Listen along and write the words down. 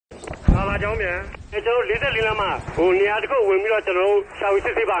လာကြောင်းမြန်ကျွန်တော်44လမ်းမှာဟိုနေရာတစ်ခုဝင်ပြီးတော့ကျွန်တော်တို့ရှာဝေးစ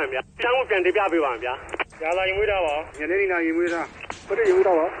စ်ဆေးပါမယ်ဗျာ။တန်းကိုပြန်တင်ပြပေးပါမယ်ဗျာ။ရာသာရင်မွေးတာပါ။ညနေနေရင်မွေးတာ။ဟုတ်တယ်ရင်မွေး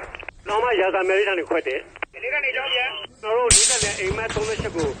တာပါ။နောက်မှရာသာမယ်ရီတန်ကိုခွက်တယ်။ဒီကနေကြောင်းပြန်ကျွန်တော်တို့44အိမ်မက်38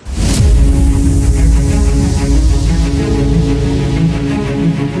ကို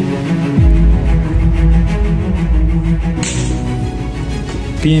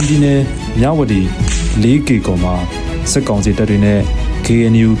ကရင်ပြည်နယ်မြဝတီ 4K ကောင်မှာစစ်ကောင်စီတပ်တွေနဲ့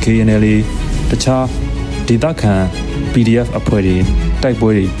KNU KNLA တခြားဒေသခံ PDF အဖွဲ့တွေတိုက်ပွဲ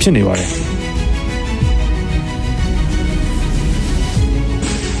တွေဖြစ်နေပါတယ်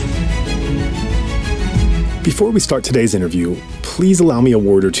Before we start today's interview, please allow me a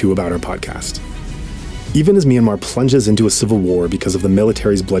word or two about our podcast. Even as Myanmar plunges into a civil war because of the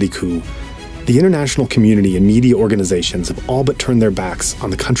military's bloody coup, the international community and media organizations have all but turned their backs on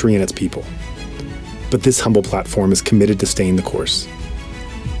the country and its people. But this humble platform is committed to staying the course.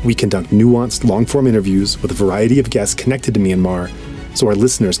 We conduct nuanced, long-form interviews with a variety of guests connected to Myanmar so our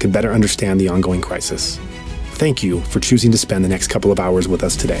listeners can better understand the ongoing crisis. Thank you for choosing to spend the next couple of hours with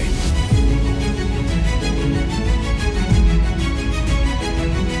us today.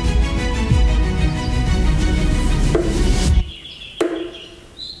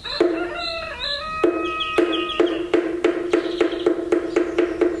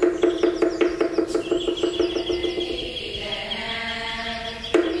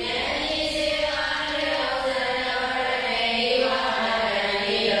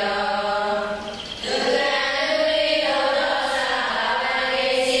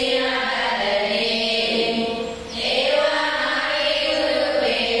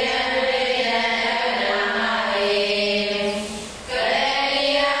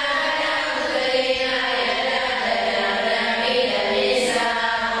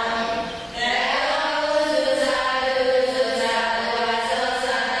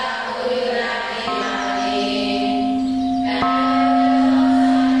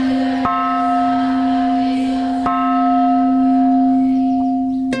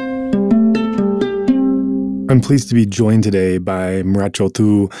 I'm pleased to be joined today by Mratt Kyaw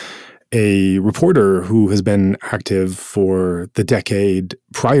Thu, a reporter who has been active for the decade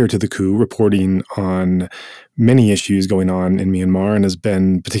prior to the coup, reporting on many issues going on in Myanmar, and has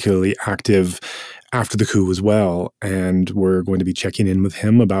been particularly active after the coup as well. And we're going to be checking in with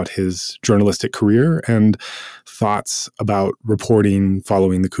him about his journalistic career and thoughts about reporting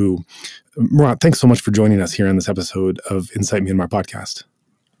following the coup. Mratt, thanks so much for joining us here on this episode of Insight Myanmar podcast.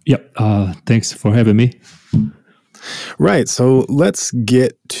 Yep, thanks for having me. Right. So let's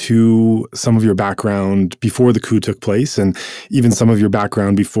get to some of your background before the coup took place and even some of your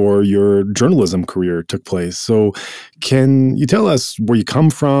background before your journalism career took place. So can you tell us where you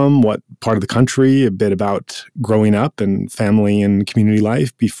come from, what part of the country, a bit about growing up and family and community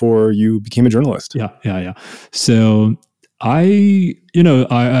life before you became a journalist? Yeah. So I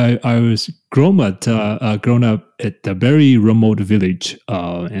was grown up at a very remote village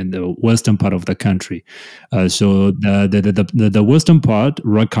in the western part of the country. So the western part,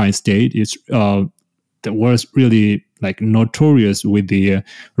 Rakhine State, is that was really like notorious with the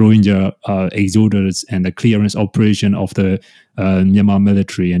Rohingya exodus and the clearance operation of the Myanmar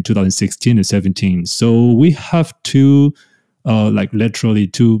military in 2016 and 17. So we have literally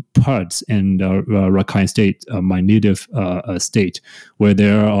two parts in Rakhine State, my native state, where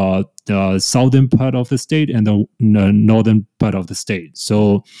there are the southern part of the state and the northern part of the state.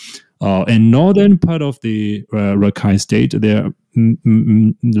 So in northern part of the Rakhine State, there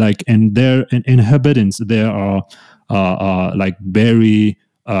and their inhabitants there are like very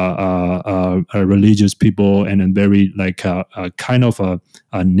religious people and then very kind of a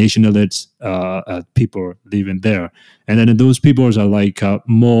nationalist people living there, and then those people are like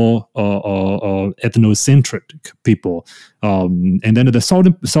more ethnocentric people, and then the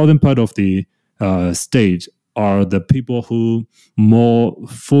southern part of the state are the people who more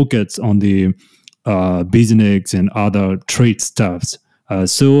focus on the business and other trade stuffs.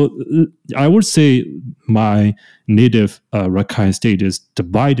 So I would say my native Rakhine State is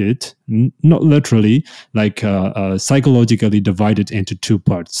divided, not literally, psychologically divided into two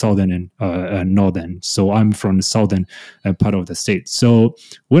parts, southern and northern. So I'm from the southern part of the state. So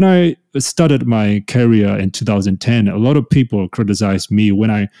when I started my career in 2010, a lot of people criticized me when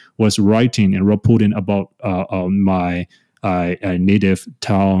I was writing and reporting about my native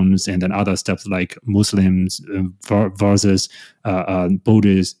towns and then other stuff like Muslims versus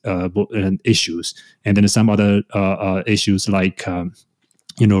Buddhist issues, and then some other issues like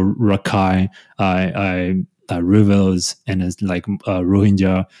Rakhine rivers and it's like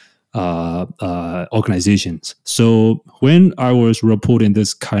Rohingya organizations. So when I was reporting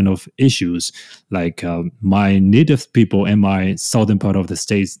this kind of issues, like my native people in my southern part of the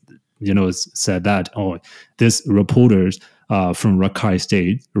states, said that, these reporters from Rakhine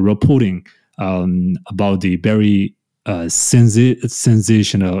State reporting about the very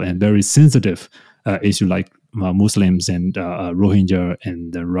sensational and very sensitive issue like Muslims and Rohingya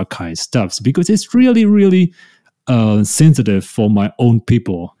and the Rakhine stuffs, because it's really, really sensitive for my own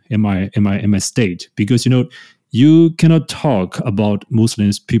people in my state, because you cannot talk about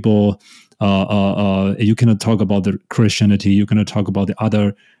Muslims people, you cannot talk about the Christianity, you cannot talk about the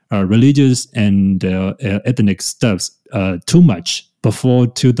other religious and ethnic stuffs too much before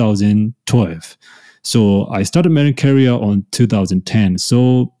 2012. So I started my career on 2010.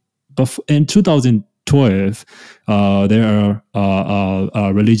 So in 2012, there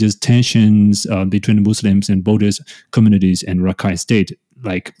are religious tensions between Muslims and Buddhist communities in Rakhine State.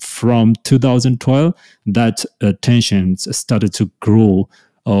 Like from 2012, that tensions started to grow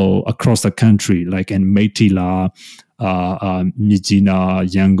across the country, like in Meitila, Mizzima,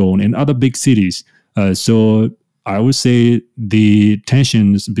 Yangon, and other big cities. So I would say the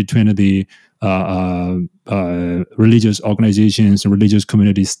tensions between the religious organizations and religious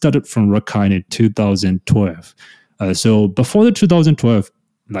communities started from Rakhine in 2012. So before the 2012,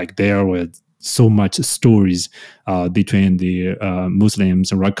 like there were so much stories between the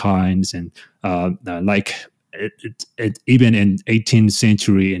Muslims and Rakhines, and like it even in 18th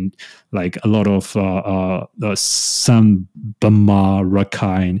century, and like a lot of some Burma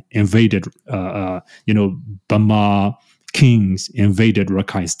Rakhine invaded, Burma kings invaded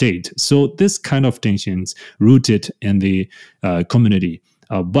Rakhine State. So this kind of tensions rooted in the community.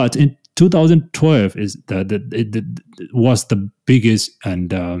 But in 2012 it was the biggest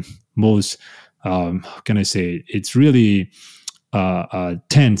and most, how can I say, it's really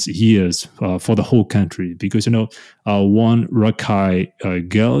tense years for the whole country, because one Rakhine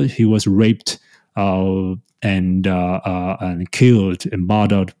girl, he was raped and killed and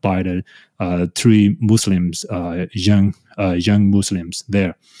murdered by the three Muslims, young Muslims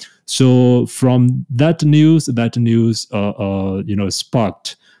there. So from that news,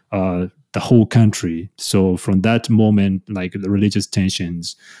 sparked the whole country. So from that moment, like the religious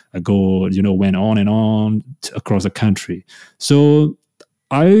tensions went on and on across the country. So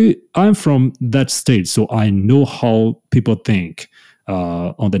I'm from that state, so I know how people think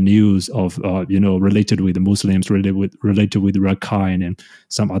on the news of related with the Muslims, related with Rakhine and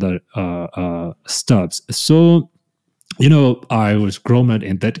some other stuffs. So I was grown up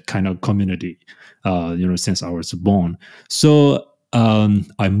in that kind of community, since I was born. So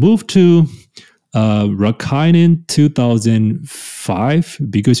I moved to Rakhine in 2005,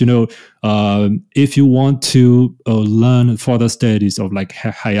 because if you want to learn further studies of like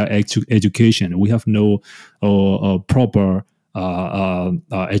higher education, we have no proper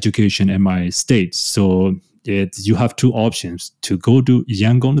education in my state. So you have two options: to go to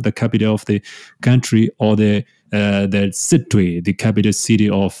Yangon, the capital of the country, or the Sitwe, the capital city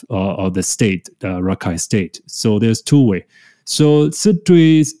of the state, Rakhine State. So there's two ways. So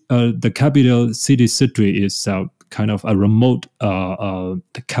Sitwe, the capital city, Sitwe is kind of a remote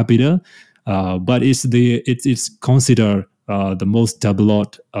capital, but it's considered the most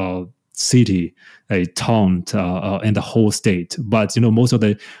developed city, a town in the whole state. But most of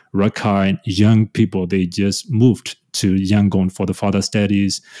the Rakhine young people, they just moved to Yangon for the further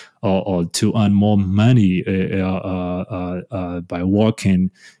studies or to earn more money by working,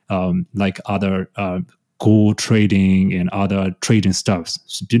 like other gold trading and other trading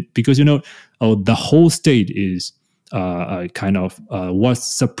stuffs, because the whole state is kind of was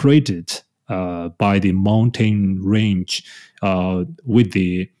separated by the mountain range with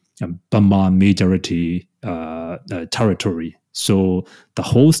the Burma majority territory. So the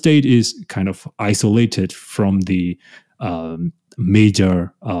whole state is kind of isolated from the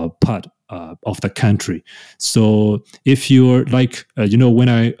major part of the country. So if you're like, when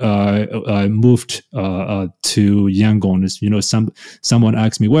I moved to Yangon, someone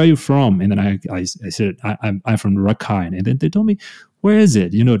asked me, "Where are you from?" And then I said, I'm from Rakhine. And then they told me, "Where is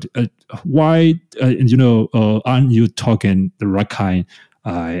it? Why aren't you talking the Rakhine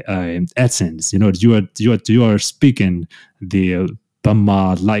essence? You are speaking the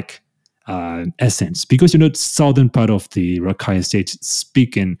Burma like essence, because southern part of the Rakhine state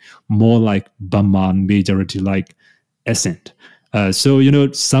speaking more like Burma majority like essence. So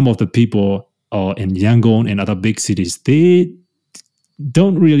some of the people in Yangon and other big cities, they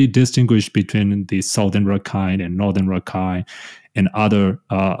don't really distinguish between the southern Rakhine and northern Rakhine and other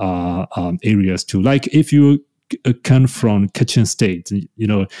areas too. Like if you come from Kachin State,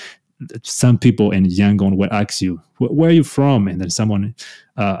 some people in Yangon will ask you, where are you from? And then someone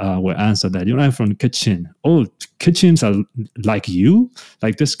will answer that, I'm from Kachin. Oh, Kachins are like you?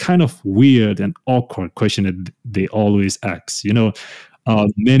 Like this kind of weird and awkward question that they always ask.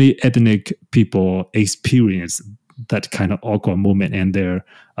 Many ethnic people experience that kind of awkward moment in their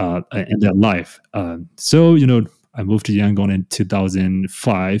life. So I moved to Yangon in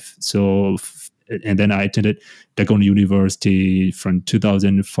 2005. And then I attended Dagon University from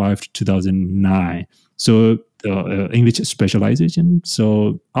 2005 to 2009. So English specialization.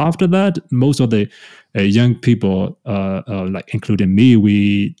 So after that, most of the young people, like including me,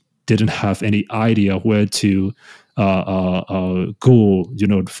 we didn't have any idea where to go,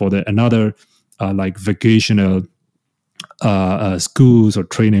 for another like vocational schools or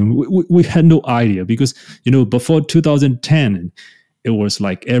training. We had no idea because, before 2010, it was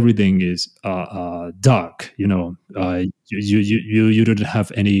like everything is dark. You didn't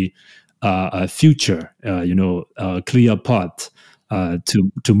have any future, clear path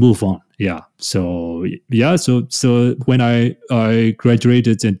to move on. Yeah. So when I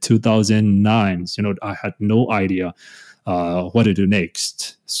graduated in 2009, I had no idea what to do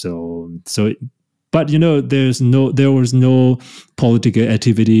next. But there was no political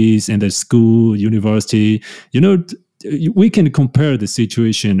activities in the school, university. We can compare the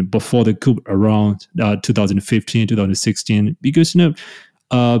situation before the coup around 2015, 2016, because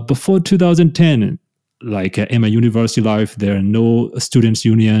before 2010, like in my university life, there are no students'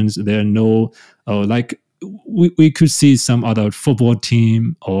 unions. There are no we could see some other football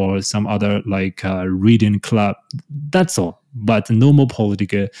team or some other like reading club. That's all, but no more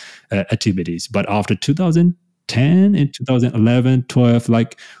political activities. But after 2010 and 2011, 12,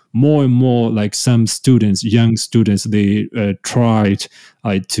 like more and more, like some students, young students, they tried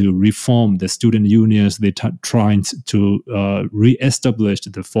to reform the student unions. They tried to re-establish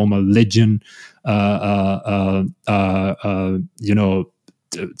the former legend,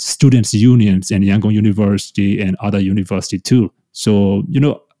 students' unions in Yangon University and other university too. So,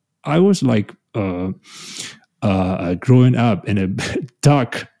 I was like growing up in a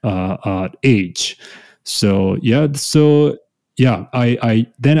dark age. So I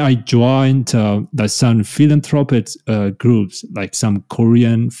joined some philanthropic groups, like some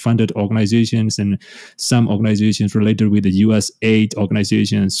Korean funded organizations and some organizations related with the US aid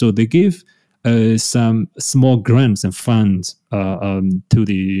organizations. So they give some small grants and funds to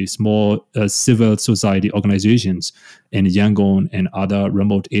the small civil society organizations in Yangon and other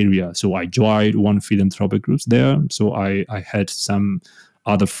remote areas. So I joined one philanthropic group there. So I had some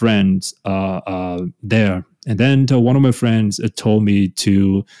other friends there. And then one of my friends told me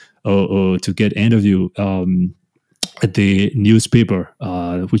to get interview at the newspaper,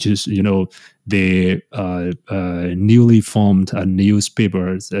 which is the newly formed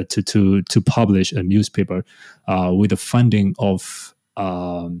newspaper to publish a newspaper with the funding of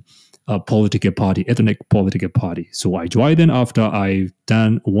a political party, ethnic political party. So I joined in after I've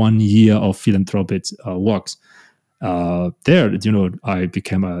done 1 year of philanthropic works. There, I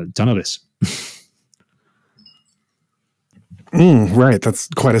became a journalist. Right. That's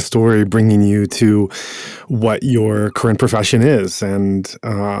quite a story, bringing you to what your current profession is, and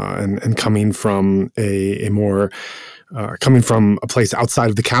coming from coming from a place outside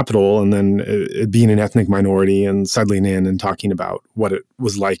of the capital, and then being an ethnic minority and settling in and talking about what it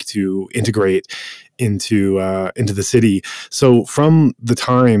was like to integrate into the city. So from the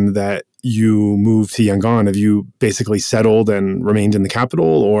time that you moved to Yangon, have you basically settled and remained in the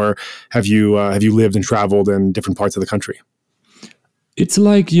capital, or have you lived and traveled in different parts of the country? It's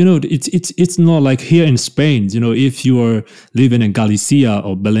like, it's not like here in Spain, if you are living in Galicia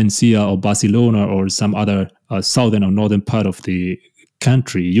or Valencia or Barcelona or some other southern or northern part of the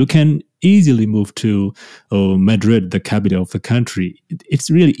country, you can easily move to Madrid, the capital of the country. It's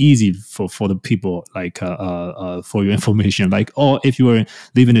really easy for the people, like for your information, like, or if you are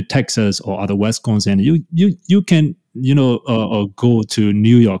living in Texas or other Wisconsin, you can go to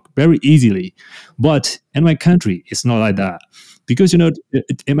New York very easily. But in my country, it's not like that. Because, in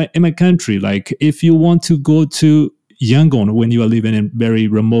my country, like if you want to go to Yangon when you are living in very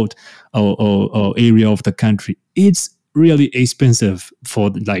remote area of the country, it's really expensive for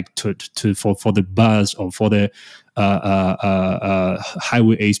for the bus or for the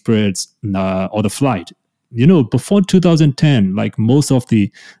highway express or the flight. Before 2010, like most of the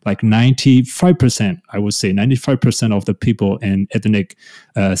 95%, I would say 95% of the people in ethnic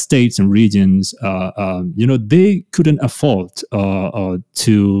states and regions, they couldn't afford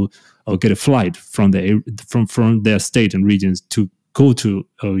to get a flight from their state and regions to go to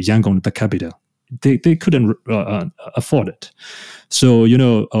Yangon, the capital. they couldn't afford it. So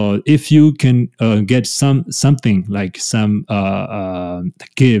if you can get something like some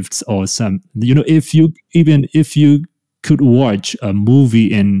gifts or some, if you could watch a movie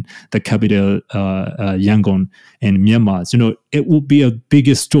in the capital Yangon in Myanmar, it would be a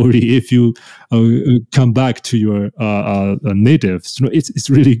bigger story if you come back to your natives. It's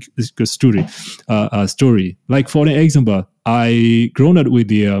really a good story. Like for an example, I grown up with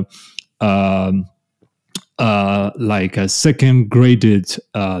the like a second graded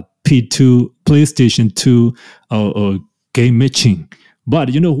P2 PlayStation 2 game matching. But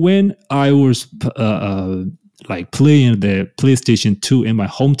when I was like playing the PlayStation 2 in my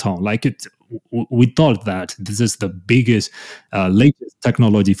hometown, like we thought that this is the biggest, latest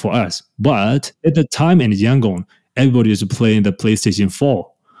technology for us. But at the time in Yangon, everybody is playing the PlayStation 4.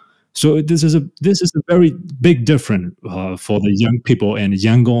 So this is a very big difference for the young people in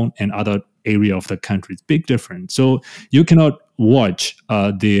Yangon and other area of the country. It's big difference. So you cannot watch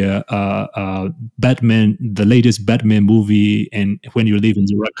the Batman, the latest Batman movie, and when you live in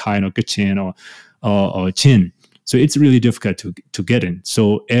Rakhine or Kachin or Chin. So it's really difficult to get in.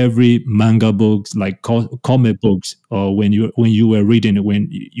 So every manga books, like comic books, or when you were reading it when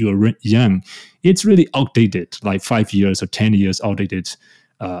you were young, it's really outdated, like 5 years or 10 years outdated.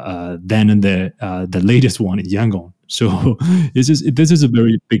 Than the latest one in Yangon. So this is a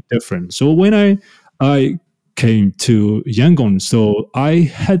very big difference. So when I came to Yangon, so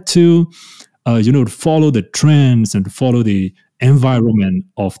I had to follow the trends and follow the environment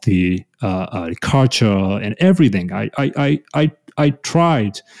of the culture and everything. I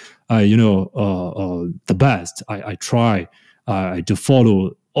tried the best. I try to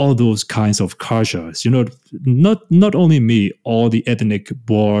follow all those kinds of cultures, not only me, all the ethnic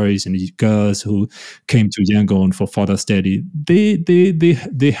boys and girls who came to Yangon for further study,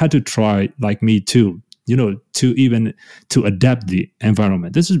 they had to try like me too, to adapt the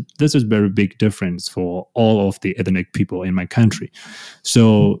environment. This is very big difference for all of the ethnic people in my country.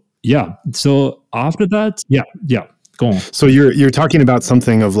 So yeah. So after that, yeah. So you're talking about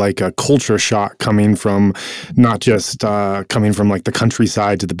something of like a culture shock coming from not just coming from like the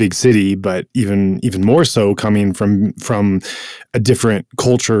countryside to the big city, but even more so coming from a different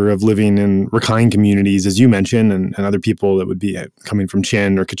culture of living in Rakhine communities, as you mentioned, and other people that would be coming from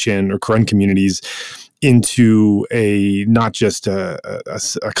Chin or Kachin or Karen communities, into not just a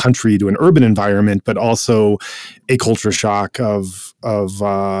country to an urban environment, but also a culture shock of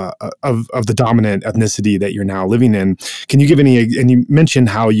the dominant ethnicity that you're now living in. Can you give and you mentioned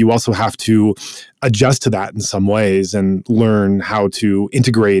how you also have to adjust to that in some ways and learn how to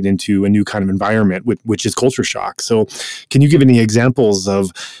integrate into a new kind of environment, which is culture shock. So can you give any examples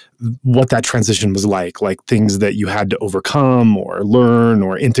of what that transition was like things that you had to overcome or learn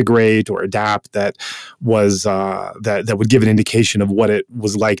or integrate or adapt that was that would give an indication of what it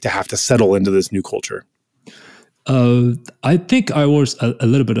was like to have to settle into this new culture? I think I was a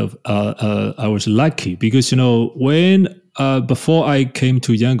little bit of I was lucky because when before I came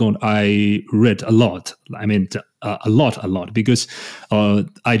to Yangon, I read a lot. I mean, a lot because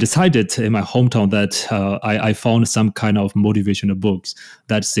I decided in my hometown that I found some kind of motivational books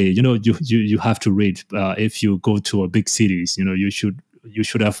that say you have to read if you go to a big cities. You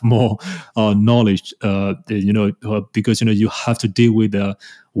should have more knowledge. Because you have to deal with the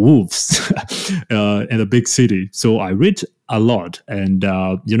wolves in a big city. So I read a lot, and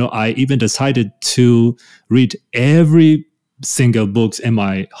I even decided to read every single books in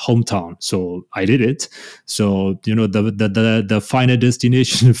my hometown. So I did it. So the final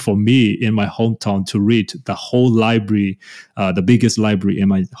destination for me in my hometown to read the whole library, the biggest library in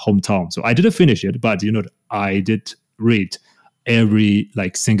my hometown. So I didn't finish it, but I did read every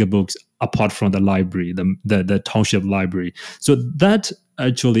single books apart from the library, the township library. So that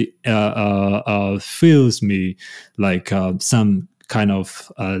actually fills me like some kind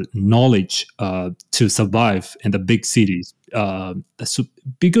of knowledge to survive in the big cities. So,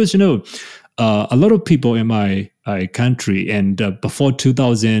 because a lot of people in my country, and before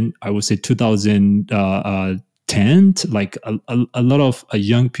 2000, I would say 2010, like a lot of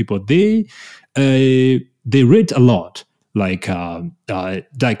young people, they read a lot. Like for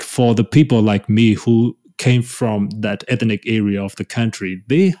the people like me who came from that ethnic area of the country,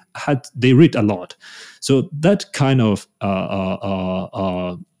 they read a lot. So that kind of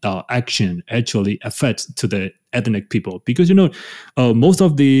action actually affects to the ethnic people, because most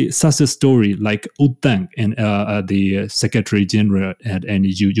of the success story, like U Thant and the Secretary General at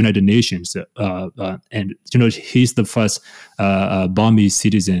United Nations, and he's the first Burmese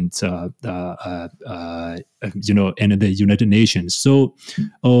citizen, in the United Nations. So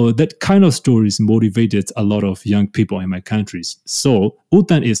that kind of stories motivated a lot of young people in my countries. So U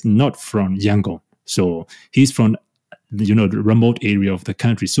Thant is not from Yangon, so he's from the remote area of the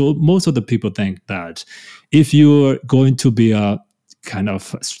country. So most of the people think that if you're going to be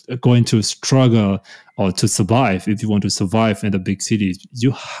going to struggle or to survive, if you want to survive in the big cities,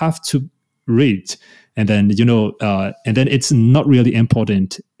 you have to read. And then, and then it's not really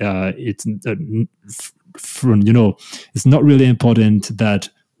important. It's not really important that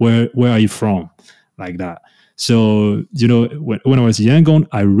where are you from, like that. So, when I was in Yangon,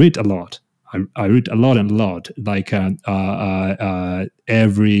 I read a lot. I read a lot, like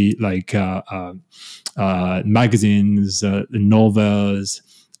every magazines, novels,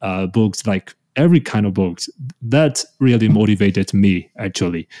 books, like every kind of books. That really motivated me,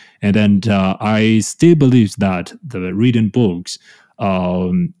 actually. And then I still believe that the reading books,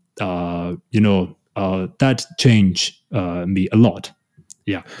 that changed me a lot.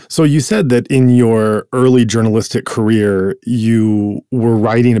 Yeah. So you said that in your early journalistic career, you were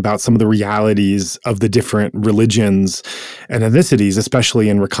writing about some of the realities of the different religions and ethnicities, especially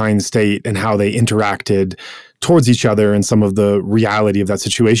in Rakhine State, and how they interacted towards each other and some of the reality of that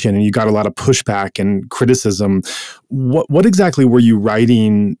situation. And you got a lot of pushback and criticism. What exactly were you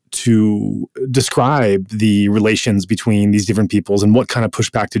writing to describe the relations between these different peoples, and what kind of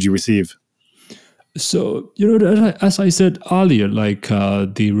pushback did you receive? So, as I said earlier, like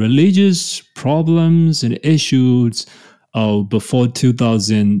the religious problems and issues before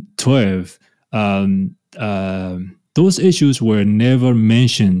 2012, those issues were never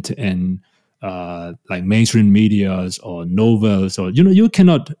mentioned in like mainstream medias or novels, or you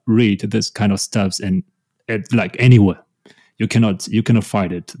cannot read this kind of stuff and like anywhere. You cannot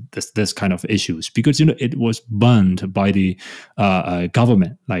find it, this kind of issues, because it was banned by the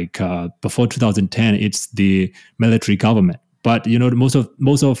government. Like before 2010, it's the military government. But most of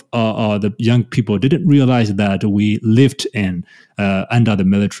the young people didn't realize that we lived in under the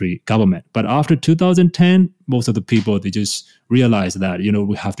military government. But after 2010, most of the people, they just realized that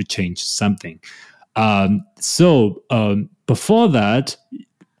we have to change something. So before that,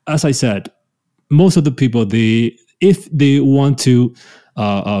 as I said, most of the people, if they want to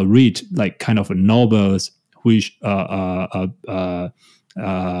read like kind of novels, which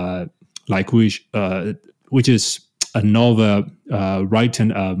which is a novel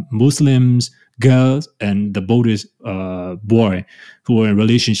written Muslims, girls, and the Buddhist boy who were in a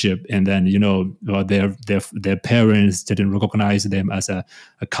relationship, and then their parents didn't recognize them as a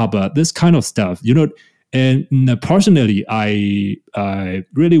couple. This kind of stuff, And personally, I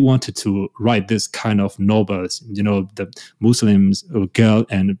really wanted to write this kind of novels, the Muslims girl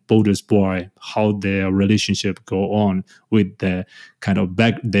and Buddhist boy, how their relationship go on with the kind of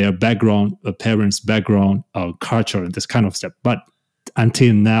their background, parents' background, culture, and this kind of stuff. But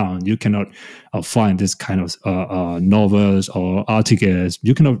until now, you cannot find this kind of novels or articles.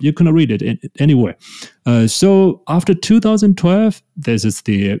 You cannot read it anywhere. So after 2012, this is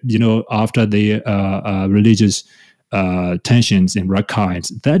after the religious tensions in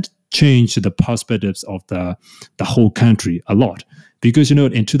Rakhine, that changed the perspectives of the whole country a lot. Because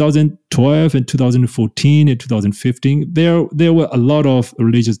in 2012 and 2014 and 2015, there were a lot of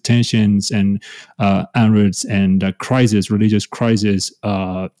religious tensions and unrest and religious crisis,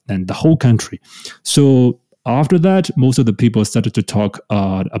 and the whole country. So after that, most of the people started to talk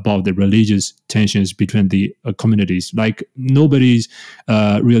about the religious tensions between the communities. Like nobody's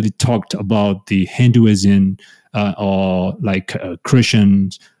really talked about the Hinduism or like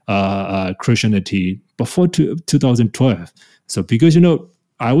Christianity before 2012. So because,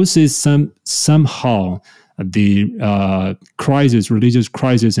 I would say somehow the religious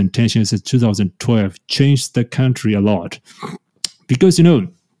crisis and tensions in 2012 changed the country a lot. Because,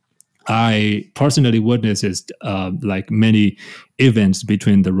 I personally witnessed like many events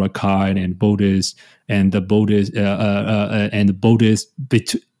between the Rakhine and Buddhists and the Buddhists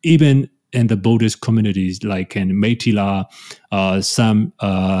even in the Buddhist communities, like in Meitila, some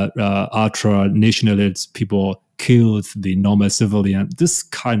ultra-nationalist people killed the normal civilian, this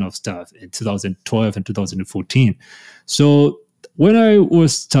kind of stuff in 2012 and 2014. So when I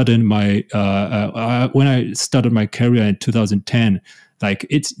was starting my career in 2010, like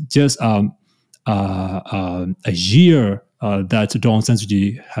it's just a year that Daw Aung San Suu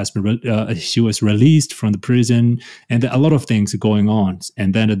Kyi she was released from the prison, and a lot of things going on.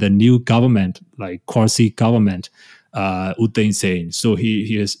 And then the new government, like Kwarsi government, U Thein Sein. So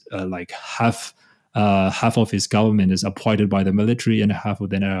he is like half of his government is appointed by the military, and half of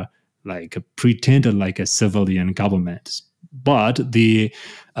them are like pretended like a civilian government. But the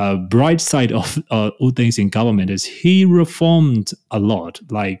bright side of U Thein Sein government is he reformed a lot.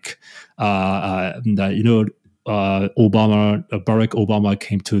 Like Barack Obama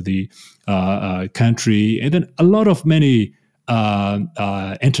came to the country, and then a lot of many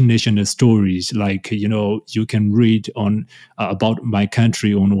international stories, like you can read on about my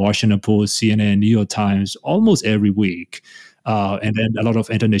country on Washington Post, CNN, New York Times almost every week. And then a lot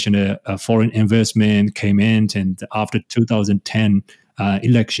of international foreign investment came in, and after 2010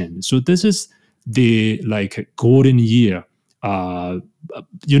 election. So this is the like golden year, and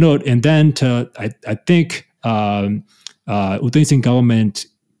then I think U Thein Sein government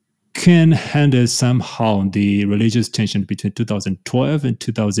can handle somehow the religious tension between 2012 and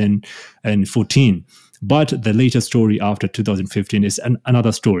 2014. But the later story after 2015 is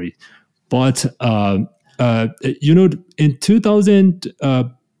another story. But in 2000,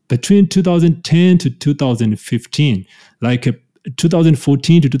 between 2010 to 2015, like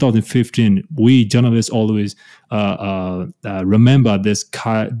 2014 to 2015, we journalists always remember this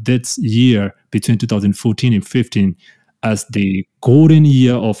year between 2014 and 15 as the golden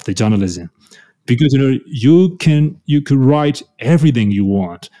year of the journalism, because you could write everything you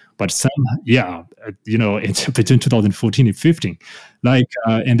want, but it's between 2014 and 15,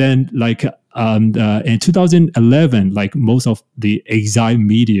 and then in 2011, like most of the exile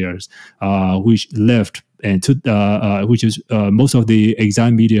medias which left, and which is most of the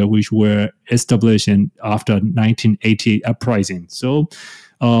exile media which were established after 1988 uprising. So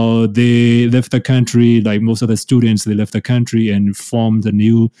they left the country, like most of the students, they left the country and formed a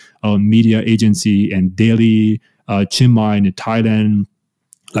new media agency in Delhi, Chiang Mai in Thailand.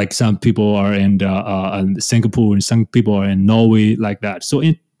 Like some people are in Singapore and some people are in Norway, like that. So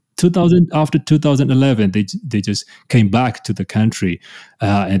in after 2011, they just came back to the country,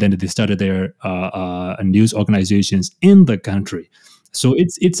 and then they started their news organizations in the country. So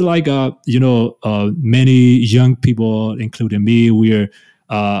it's like many young people, including me, we're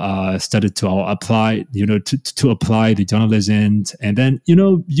started to apply to apply the journalism, and then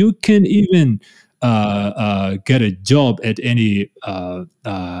you can even get a job at any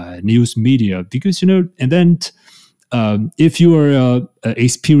news media, because and then if you are an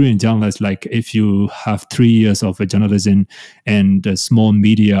experienced journalist, like if you have 3 years of journalism and small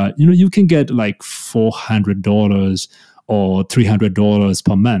media, you can get like $400 or $300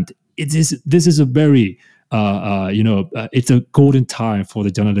 per month. This is a very it's a golden time for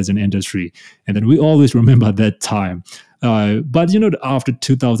the journalism industry, and then we always remember that time. But after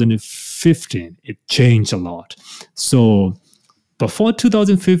 2015, it changed a lot. So before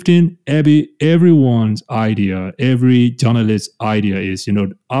 2015, everyone's idea, every journalist's idea is,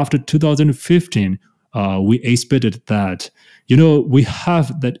 after 2015, we expected that, we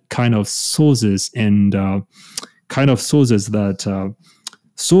have that kind of sources and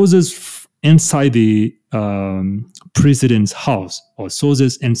sources inside the president's house, or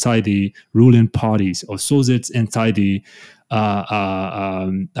sources inside the ruling parties, or sources inside the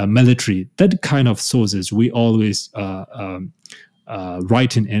military. That kind of sources we always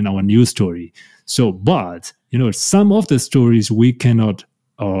writing in our news story. So, but some of the stories we cannot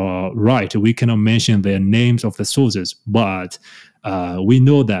write. We cannot mention the names of the sources, but we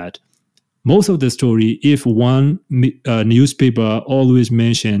know that most of the story, if one newspaper always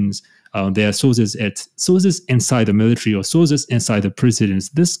mentions their sources inside the military or sources inside the presidents,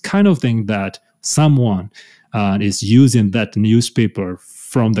 this kind of thing that someone is using that newspaper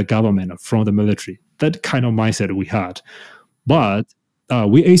from the government or from the military. That kind of mindset we had. But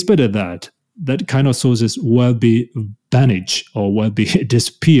we expected that kind of sources will be banished or will be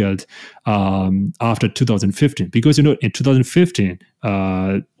disappeared after 2015. Because, in 2015,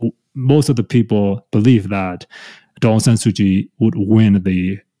 most of the people believe that Daw Aung San Suu Kyi would win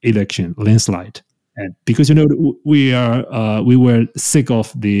the election landslide. And because, we were sick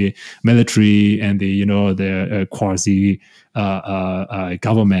of the military and the quasi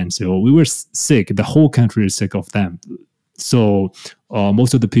government. So we were sick. The whole country is sick of them. So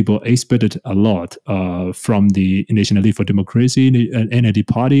most of the people expected a lot from the National League for Democracy, NLD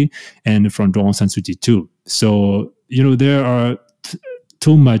party, and from Daw Aung San Suu Kyi too. So, there are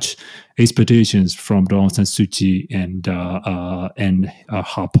too much expectations from Daw Aung San Suu Kyi and her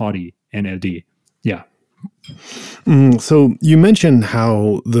party, NLD. Yeah. So you mentioned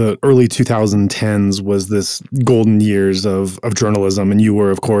how the early 2010s was this golden years of journalism, and you were,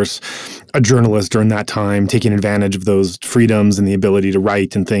 of course, a journalist during that time, taking advantage of those freedoms and the ability to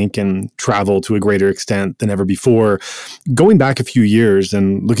write and think and travel to a greater extent than ever before. Going back a few years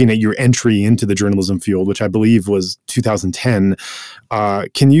and looking at your entry into the journalism field, which I believe was 2010,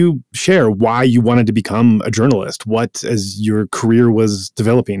 can you share why you wanted to become a journalist? What, as your career was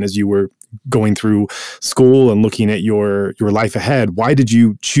developing, as you were going through school and looking at your life ahead, why did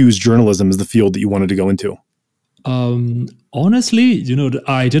you choose journalism as the field that you wanted to go into? Honestly,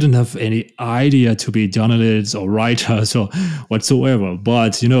 I didn't have any idea to be journalists or writers or whatsoever.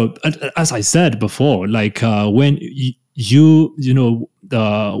 But, as I said before, like when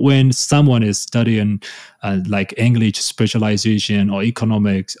when someone is studying like English specialization or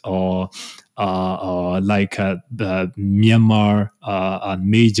economics or like the Myanmar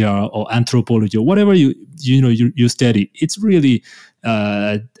major or anthropology or whatever you study, it's really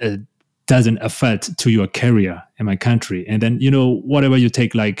doesn't affect to your career in my country. And then whatever you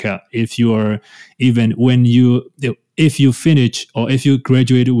take, like if you finish or if you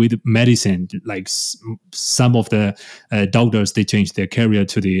graduate with medicine, like some of the doctors, they change their career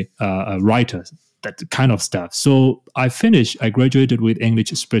to the writers, that kind of stuff. So I graduated with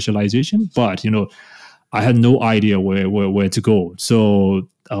English specialization, but I had no idea where to go. So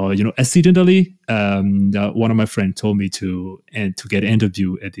accidentally, one of my friends told me to get an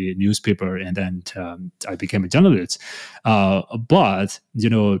interview at the newspaper, and then I became a journalist. But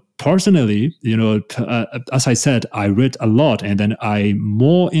personally, as I said, I read a lot, and then I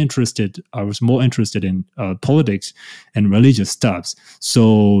was more interested in politics and religious stuffs.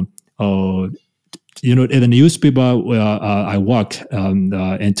 So. In the newspaper where I worked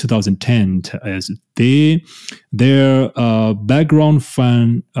in 2010, as their background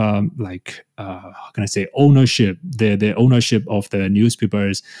fund, like how can I say, ownership, the ownership of the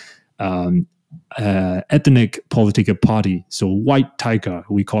newspapers, ethnic political party. So White Tiger,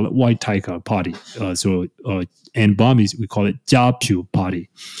 we call it White Tiger Party. In Burmese we call it Japyu Party.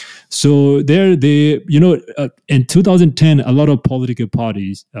 So in 2010, a lot of political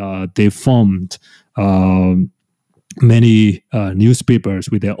parties they formed many newspapers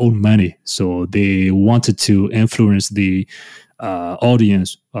with their own money. So they wanted to influence the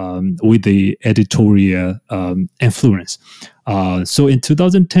audience with the editorial influence. So in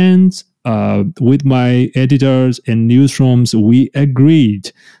 2010s, with my editors and newsrooms, we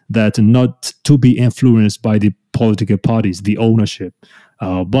agreed that not to be influenced by the political parties, the ownership.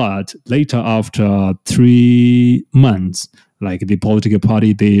 But later, after 3 months, like the political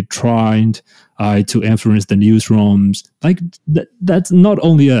party, they tried to influence the newsrooms. Like that's not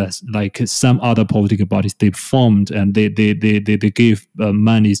only us. Like some other political parties, they formed and they gave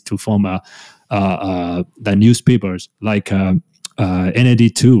monies to form the newspapers, like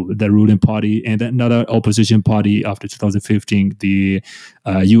NLD2, the ruling party, and another opposition party after 2015, the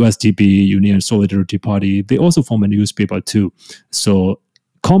USDP, Union Solidarity Party. They also form a newspaper too. So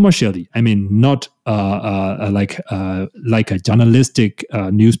commercially, I mean, not like a journalistic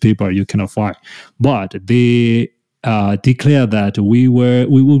newspaper you can afford, but they declare that we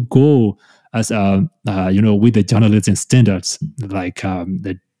will go as with the journalism standards, like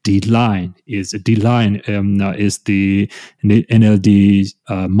the D-line is the NLD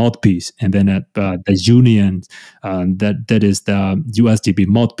mouthpiece, and then the union that is the USDP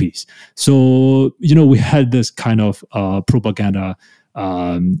mouthpiece. So we had this kind of propaganda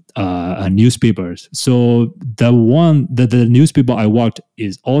newspapers. So the newspaper I worked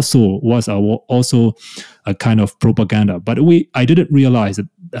was also a kind of propaganda, but I didn't realize it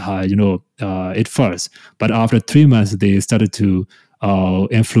at first. But after 3 months, they started to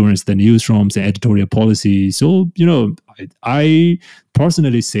influence the newsrooms and editorial policy. So I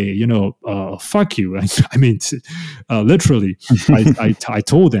personally say fuck you. I mean, literally, I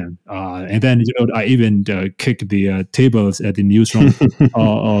told them, and then I even kicked the tables at the newsroom,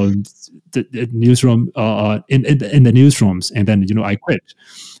 the newsroom in the newsrooms, and then I quit.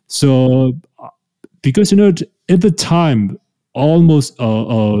 So because at the time, almost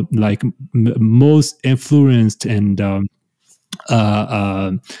like most influenced and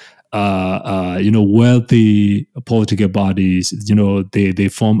wealthy political bodies, they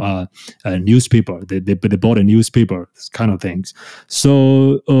form a newspaper. They bought a newspaper, kind of things.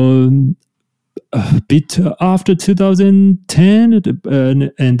 So a bit after 2010,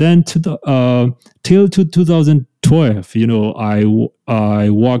 and then till 2012, 2012, I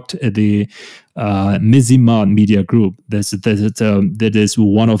worked at the Mizzima media group. That is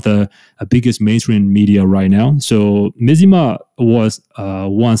one of the biggest mainstream media right now. So Mizzima was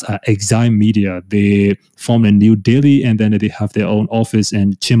once an exile media. They formed in New Delhi, and then they have their own office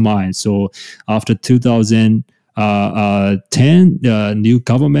in Chiang Mai. So after 2010, new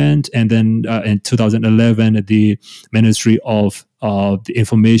government, and then in 2011, the Ministry of the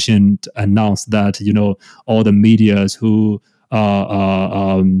Information announced that all the medias who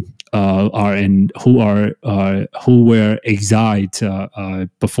who were exiled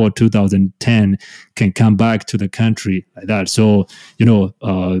before 2010 can come back to the country like that. So the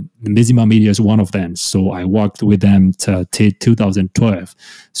Mizzima media is one of them. So I worked with them till 2012.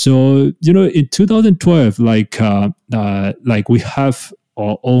 So in 2012, like we have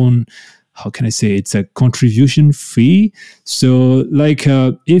our own. How can I say? It's a contribution fee. So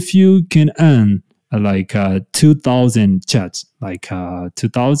if you can earn 2,000 chats,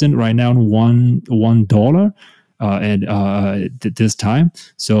 2,000 right now, $1 at this time.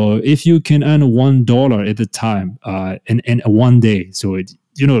 So if you can earn $1 at the time in one day, so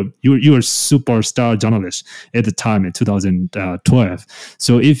you're a superstar journalist at the time in 2012.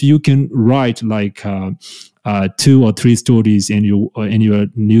 So if you can write 2 or 3 stories in your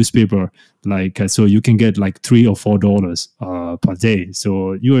newspaper, so you can get $3 or $4 per day.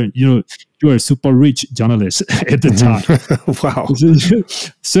 So you're a super rich journalist at the time. Wow.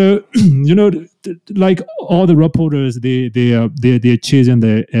 So all the reporters, they're chasing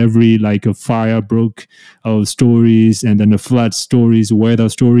every fire broke stories, and then the flood stories, weather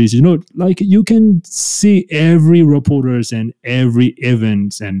stories. You can see every reporters and every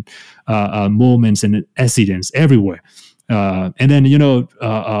events and moments and accidents everywhere. And then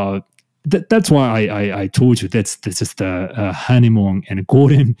that's why I told you this is the honeymoon and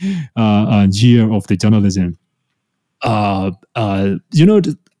golden year of the journalism. I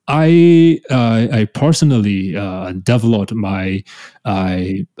personally developed my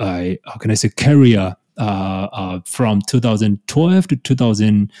how can I say career from 2012 to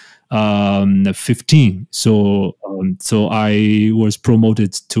 2015. So I was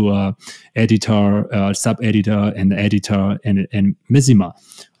promoted to editor, sub-editor, and editor in Mizzima.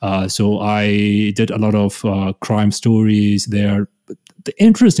 So I did a lot of crime stories there. The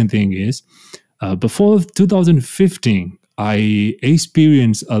interesting thing is, before 2015, I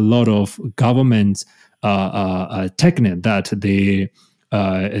experienced a lot of government technique that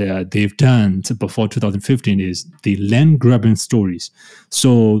they've done before 2015 is the land grabbing stories.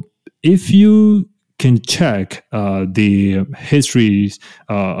 So if you can check the histories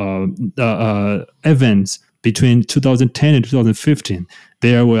events between 2010 and 2015,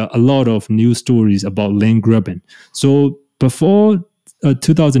 there were a lot of news stories about land grabbing. So before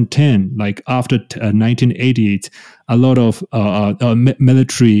 2010, after 1988, a lot of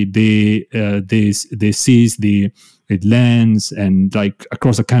military they seized the lands and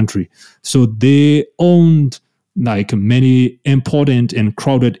across the country. So they owned many important and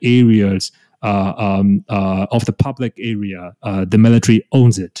crowded areas of the public area. The military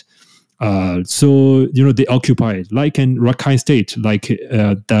owns it. So they occupy it. Like in Rakhine State,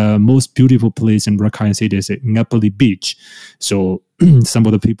 the most beautiful place in Rakhine State is Ngapali Beach. So some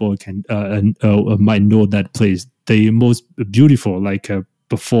of the people can might know that place. The most beautiful,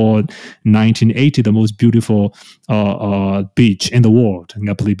 before 1980, the most beautiful beach in the world,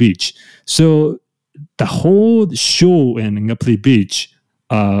 Ngapali Beach. So the whole shore in Ngapali Beach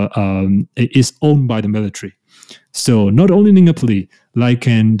is owned by the military. So not only in Ngapali,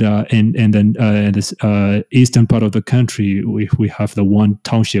 in this eastern part of the country, we have the one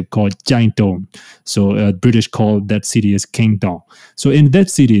township called Yangon. So British call that city as Kingdom. So in that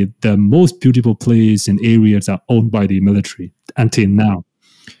city, the most beautiful places and areas are owned by the military until now.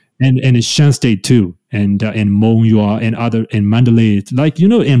 And in Shan State too, and in Maungdaw and in Mandalay.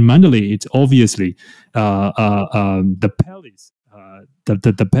 In Mandalay, it's obviously the palace.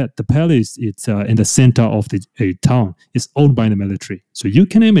 The palace, it's in the center of the town. It's owned by the military. So you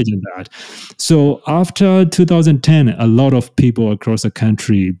can imagine that. So after 2010, a lot of people across the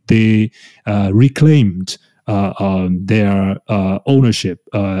country, they reclaimed their ownership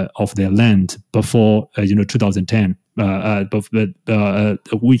of their land before 2010,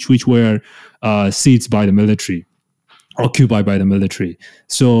 which were seized by the military, occupied by the military.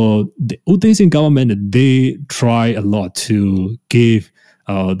 So the Udaisin government, they try a lot to give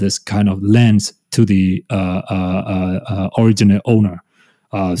this kind of lands to the original owner.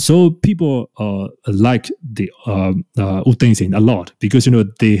 So people like the Udaisin a lot because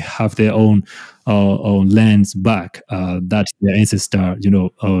they have their own lands back that their ancestor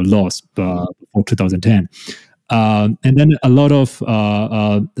lost before 2010. And then a lot of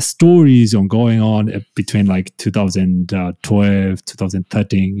stories going on between like 2012,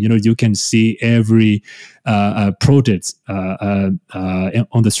 2013. You can see every protest on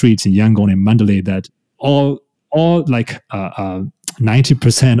the streets in Yangon and Mandalay that all like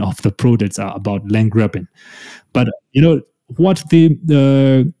 90% of the protests are about land grabbing. But what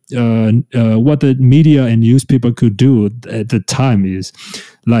the media and newspaper could do at the time is,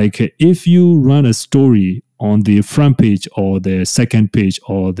 like, if you run a story on the front page or the second page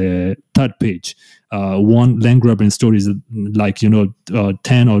or the third page, one land grabbing story is like 10 or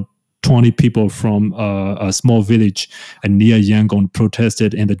 20 people from a small village near Yangon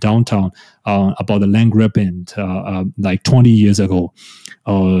protested in the downtown about the land grabbing like 20 years ago.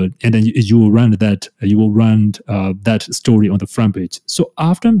 And then you will run that story on the front page. So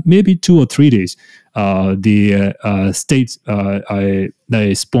after maybe 2 or 3 days, the state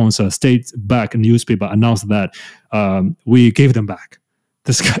they sponsor state-backed newspaper announced that we gave them back.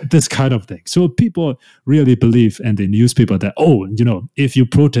 This kind of thing. So people really believe in the newspaper that, if you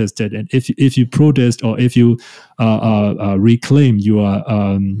protested and if you protest or if you reclaim your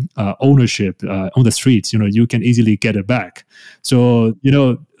ownership on the streets, you can easily get it back. So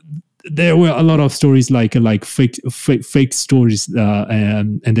there were a lot of stories like fake stories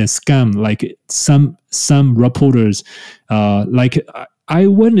and then scam. Like some reporters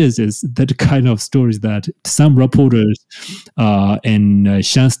eyewitnesses that kind of stories that some reporters in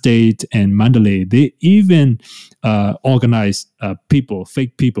Shan State and Mandalay, they even organize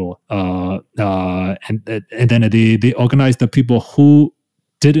fake people, and then they organize the people who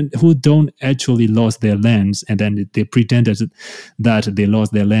don't actually lost their lands, and then they pretended that they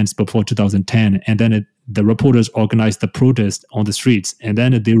lost their lands before 2010, and then the reporters organized the protest on the streets, and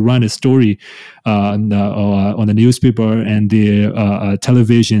then they run a story on the newspaper and the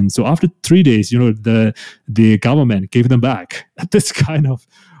television. So after 3 days, the government gave them back. This kind of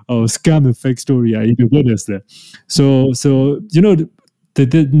scam and fake story I even witnessed there. So the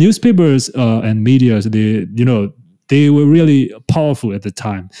newspapers and media, they were really powerful at the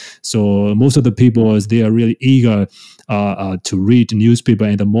time. So most of the people, they are really eager to read the newspaper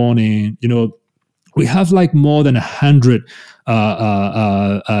in the morning. We have like more than 100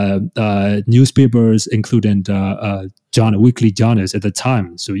 newspapers, including weekly journals at the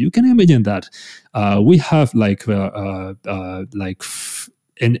time. So you can imagine that we have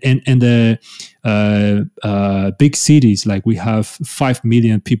in the big cities, like we have 5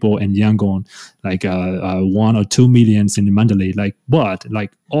 million people in Yangon, 1 or 2 million in Mandalay. But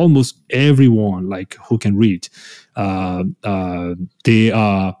almost everyone who can read, they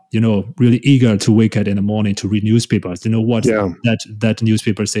are really eager to wake up in the morning to read newspapers. What that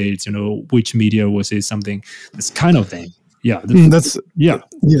newspaper says. Which media will say something. This kind of thing. Yeah, that's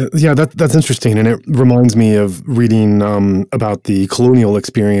interesting, and it reminds me of reading about the colonial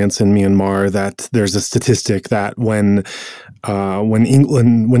experience in Myanmar. That there's a statistic that when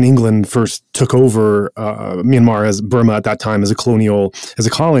England first took over Myanmar, as Burma at that time as a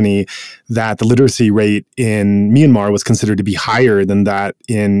colony, that the literacy rate in Myanmar was considered to be higher than that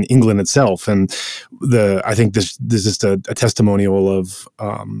in England itself. And I think this is just a testimonial of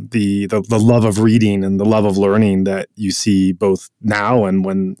the love of reading and the love of learning that you see both now and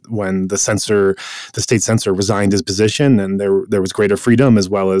when the state censor resigned his position, and there was greater freedom, as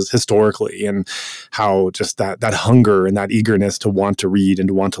well as historically, and how just that hunger and that eagerness to want to read and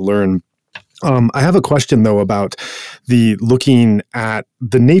to want to learn. I have a question, though, about looking at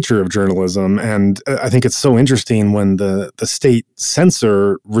the nature of journalism. And I think it's so interesting when the state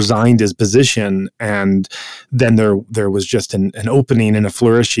censor resigned his position, and then there was just an opening and a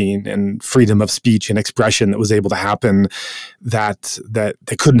flourishing and freedom of speech and expression that was able to happen that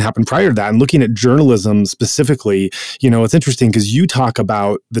couldn't happen prior to that. And looking at journalism specifically, it's interesting because you talk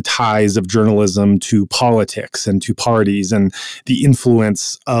about the ties of journalism to politics and to parties and the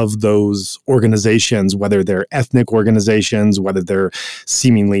influence of those organizations, whether they're ethnic organizations, whether they're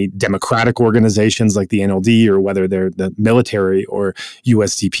seemingly democratic organizations like the NLD, or whether they're the military or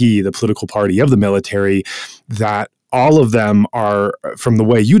USDP, the political party of the military, that all of them are, from the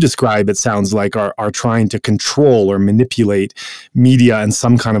way you describe it, sounds like are trying to control or manipulate media in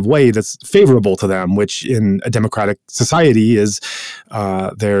some kind of way that's favorable to them, which in a democratic society is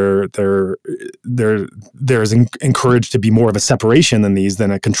there's encouraged to be more of a separation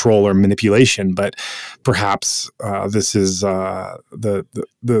than a control or manipulation. But perhaps this is the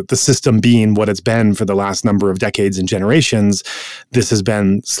system being what it's been for the last number of decades and generations. This has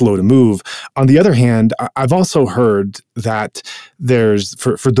been slow to move. On the other hand, I've also heard heard that there's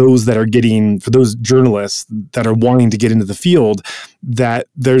for those journalists that are wanting to get into the field, that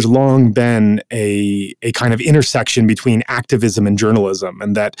there's long been a kind of intersection between activism and journalism,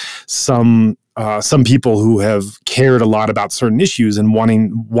 and that some people who have cared a lot about certain issues and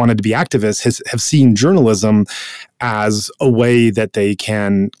wanted to be activists have seen journalism as a way that they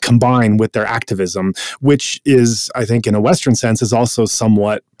can combine with their activism, which is, I think, in a Western sense, is also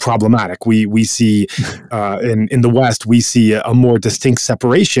somewhat problematic. We see in the West, we see a more distinct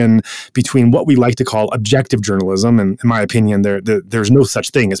separation between what we like to call objective journalism, and in my opinion, there's no such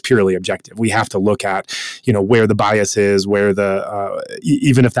thing as purely objective. We have to look at, where the bias is, where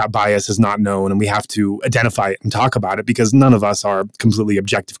even if that bias is not known, and we have to identify it and talk about it, because none of us are completely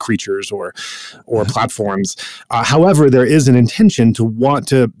objective creatures or platforms. However, there is an intention to want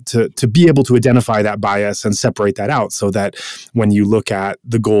to be able to identify that bias and separate that out, so that when you look at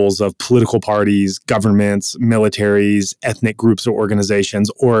the goals of political parties, governments, militaries, ethnic groups or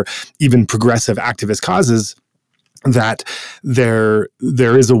organizations, or even progressive activist causes, that there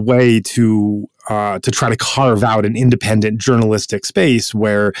is a way to try to carve out an independent journalistic space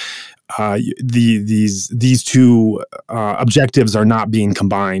where these two objectives are not being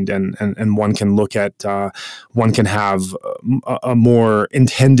combined, and one can look at one can have a more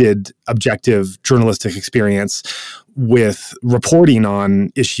intended objective journalistic experience with reporting on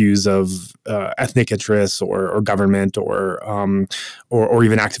issues of ethnic interests or government or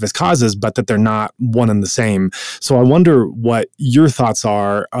even activist causes, but that they're not one and the same. So I wonder what your thoughts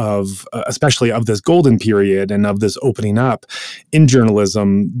are of, especially of this golden period and of this opening up in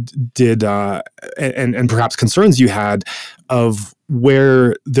journalism, and perhaps concerns you had of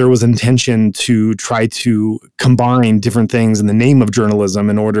where there was intention to try to combine different things in the name of journalism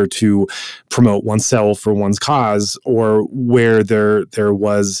in order to promote oneself or one's cause, or where there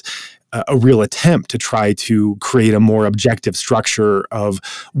was a real attempt to try to create a more objective structure of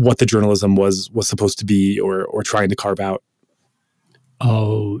what the journalism was supposed to be or trying to carve out.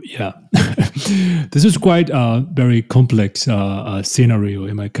 Oh, yeah. This is quite a very complex scenario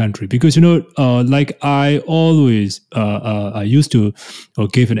in my country, because, like I always, I used to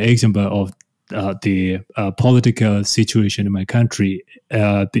give an example of the political situation in my country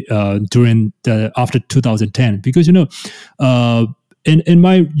during after 2010, because, in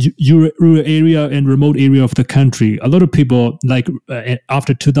my rural area and remote area of the country, a lot of people, like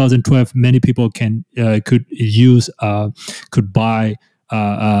after 2012, many people could buy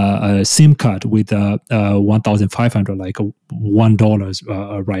a SIM card with 1,500, like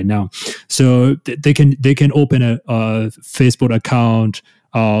 $1 right now. So they can open a Facebook account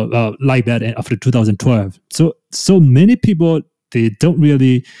like that after 2012. So many people, they don't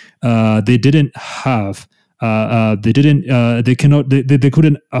really they didn't have. They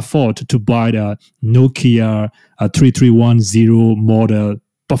couldn't afford to buy the Nokia 3310 model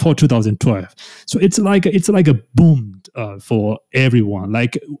before 2012. So it's like a boom for everyone.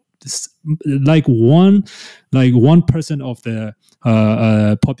 Like 1% of the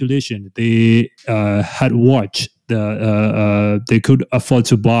population, they had watched they could afford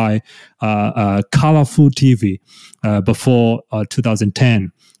to buy a colorful TV before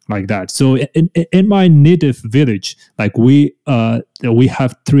 2010. Like that. So in my native village, like we have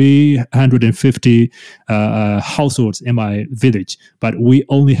 350 households in my village, but we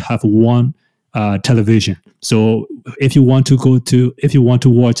only have one television. So if you want to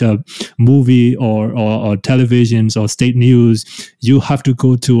watch a movie or televisions or state news, you have to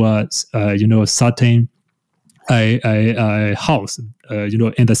go to a certain a house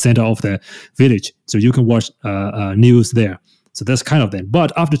in the center of the village, so you can watch news there. So that's kind of then.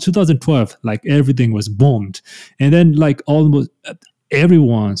 But after 2012, like everything was bombed, and then like almost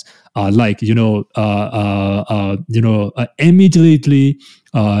everyone's immediately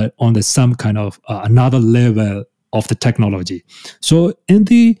on the some kind of another level of the technology. So in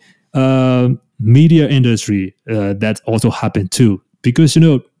the media industry, that also happened too, because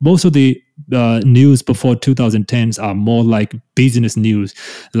most of the news before 2010s are more like business news,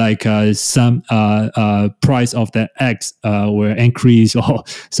 like some price of the eggs were increased, or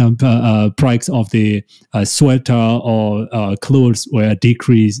some price of the sweater or clothes were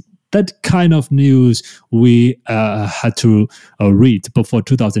decreased. That kind of news we had to read before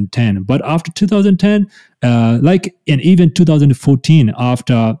 2010. But after 2010, and even 2014,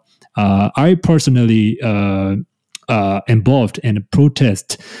 after I personally involved in a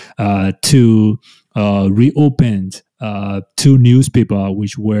protest to reopen two newspapers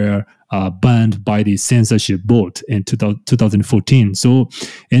which were banned by the censorship board in 2014. So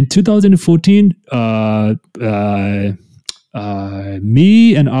in 2014,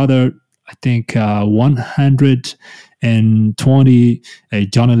 me and other, I think 120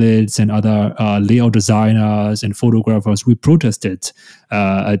 journalists and other layout designers and photographers, we protested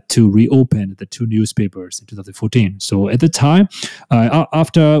to reopen the 2 newspapers in 2014. So at the time,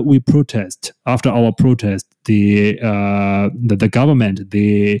 after our protest, the government,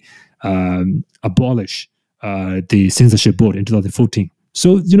 they abolished the censorship board in 2014.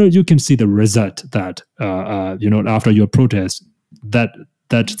 So, you can see the result that, after your protest, that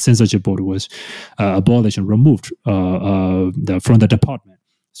censorship board was abolished and removed from the department.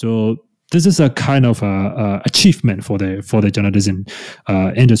 So this is a kind of achievement for the journalism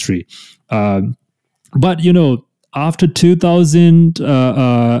industry. But after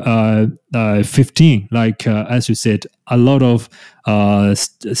 2015, as you said, a lot of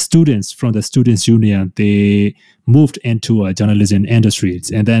students from the Students' Union, they moved into journalism industries,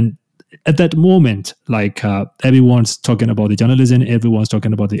 and then at that moment, everyone's talking about the journalism, everyone's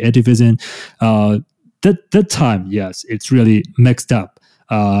talking about the activism. That time, yes, it's really mixed up.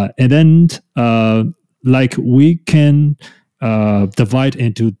 And then, we can divide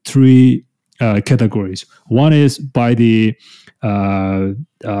into 3 categories. One is by the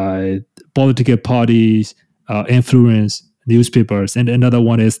political parties influence newspapers, and another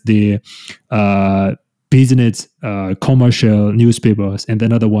one is the business commercial newspapers, and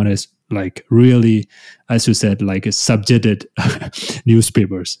another one is really, as you said, subjected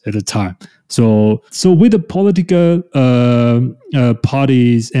newspapers at the time. So with the political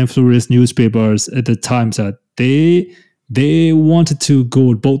parties influence newspapers at the time, that they wanted to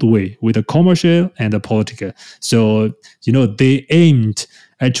go both way with the commercial and the political. So they aimed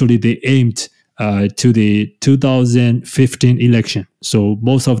to the 2015 election. So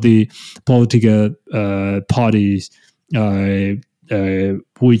most of the political parties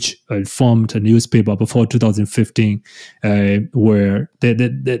which formed a newspaper before 2015, where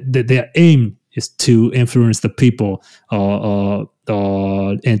their aim is to influence the people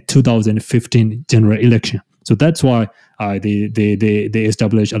in 2015 general election. So that's why they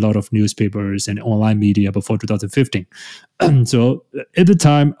established a lot of newspapers and online media before 2015. So at the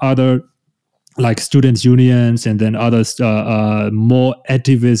time, other students' unions and then others more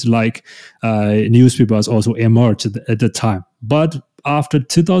activist newspapers also emerged at the time. But after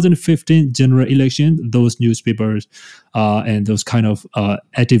 2015 general election, those newspapers and those kind of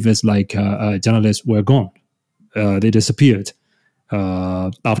activists journalists were gone. They disappeared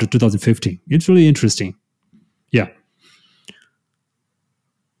after 2015. It's really interesting. Yeah.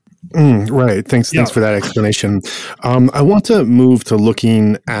 Right. Thanks for that explanation. I want to move to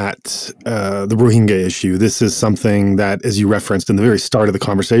looking at the Rohingya issue. This is something that, as you referenced in the very start of the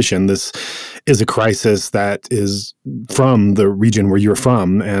conversation, this is a crisis that is from the region where you're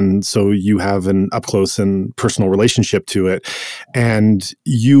from. And so you have an up-close and personal relationship to it. And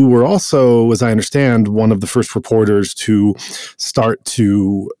you were also, as I understand, one of the first reporters to start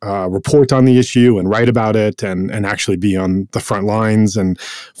to report on the issue and write about it and actually be on the front lines and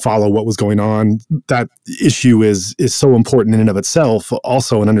follow what was going on. That issue is so important in and of itself,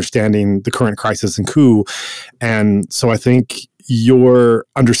 also in understanding the current crisis and coup. And so I think your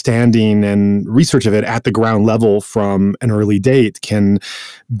understanding and research of it at the ground level from an early date can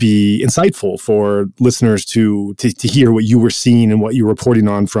be insightful for listeners to hear what you were seeing and what you were reporting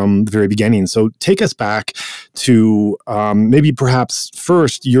on from the very beginning. So take us back to maybe perhaps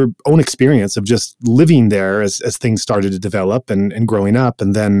first your own experience of just living there as things started to develop and growing up,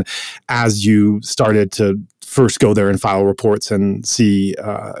 and then as you started to first go there and file reports and see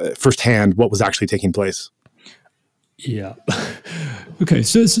firsthand what was actually taking place. Yeah. Okay.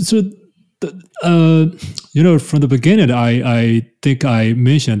 So from the beginning, I think I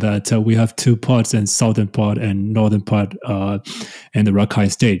mentioned that we have 2 parts, and southern part and northern part in the Rakhine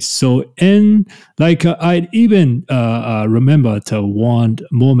state. So I even remember one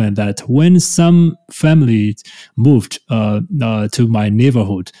moment that when some families moved to my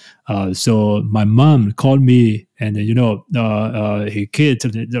neighborhood, so my mom called me, and her kids,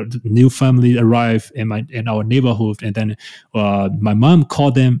 the new family arrived in our neighborhood, and then my mom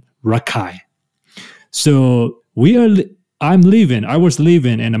called them Rakhine. So I was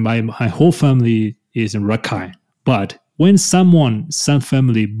living, and my whole family is in Rakhine. But when some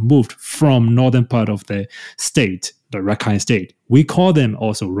family moved from northern part of the state, the Rakhine state, we call them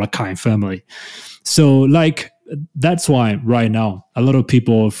also Rakhine family. So that's why right now a lot of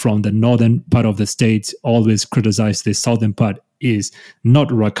people from the northern part of the state always criticize the southern part is not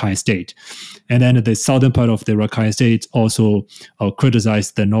Rakhine state. And then the southern part of the Rakhine state also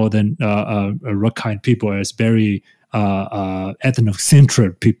criticize the northern Rakhine people as very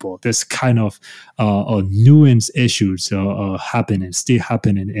ethnocentric people. This kind of nuanced issues still happening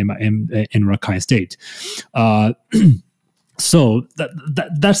in Rakhine State. So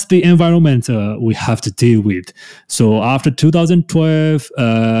that's the environment we have to deal with. So after 2012,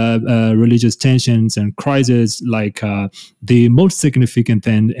 religious tensions and crises, like the most significant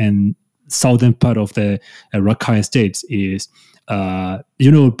thing in southern part of the Rakhine State is,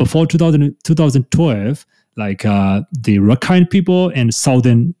 before 2012, like the Rakhine people in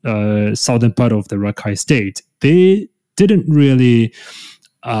southern part of the Rakhine State, they didn't really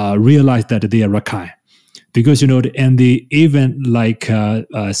realize that they are Rakhine. Because, in the event like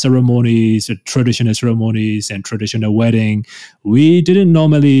ceremonies, traditional ceremonies and traditional wedding, we didn't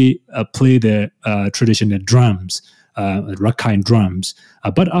normally play the traditional drums, Rakhine drums.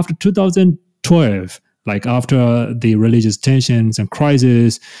 But after 2012, like after the religious tensions and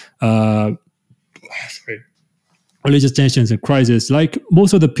crisis, like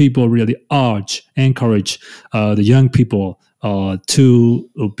most of the people really encourage the young people to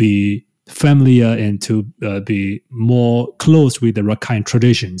be familiar and to be more close with the Rakhine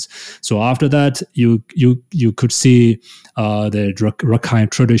traditions. So after that, you could see the Rakhine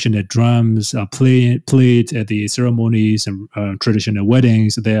traditional drums played at the ceremonies and traditional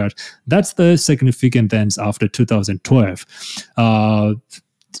weddings there. That's the significant things after 2012.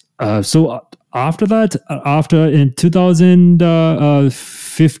 So after that, in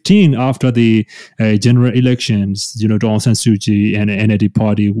 2015, after the general elections, Dawn San Suu Kyi and the NLD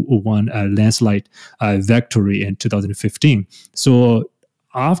party won a landslide victory in 2015. So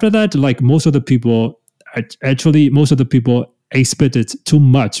after that, like most of the people expected too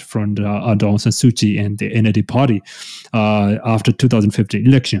much from the Dawn San Suu Kyi and the NLD party after 2015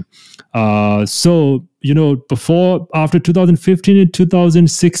 election. So after 2015 and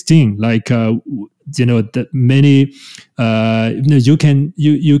 2016, like that many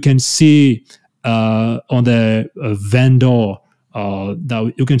you can see on the vendor now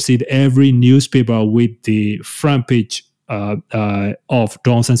you can see every newspaper with the front page of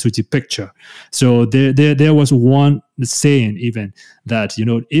Dawn San Suu Kyi picture. So there was one saying even that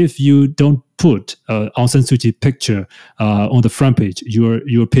if you don't put Aung San Suu Kyi picture on the front page,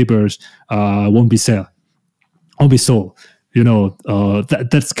 your papers won't be sold.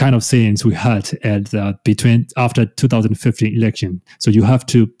 That's kind of sayings we had at after 2015 election. So you have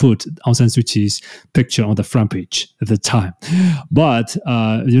to put Aung San Suu Kyi's picture on the front page at the time. But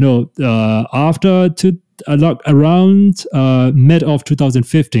after around mid of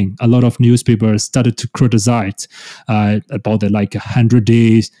 2015, a lot of newspapers started to criticize about the 100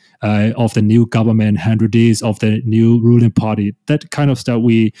 days of the new government, 100 days of the new ruling party. That kind of stuff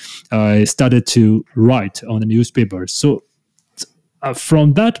we started to write on the newspapers. So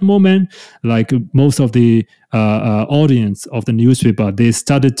from that moment, like most of the audience of the newspaper, they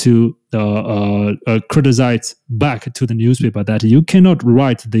started to criticize back to the newspaper that you cannot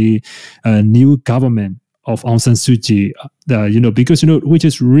write the new government of Aung San Suu Kyi, because which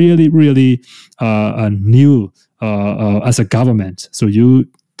is really, really new as a government. So the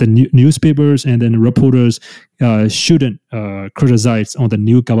newspapers and then reporters shouldn't criticize on the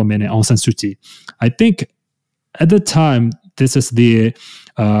new government and Aung San Suu Kyi. I think at the time, this is the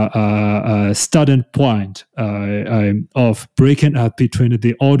starting point of breaking up between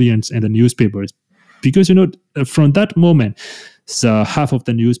the audience and the newspapers, because from that moment, so half of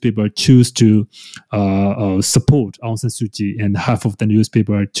the newspaper choose to support Aung San Suu Kyi, and half of the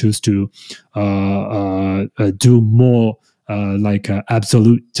newspaper choose to do more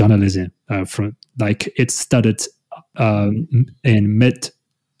absolute journalism. From it started in mid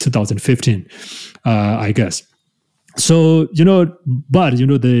 2015, I guess. So, but,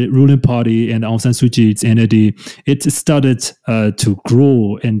 the ruling party and Aung San Suu Kyi's NLD, it started to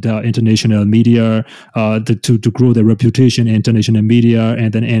grow in the international media, to grow the reputation in international media,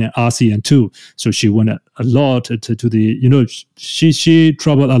 and then in ASEAN too. So she went a lot to the, she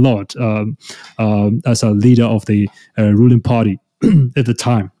traveled a lot as a leader of the ruling party at the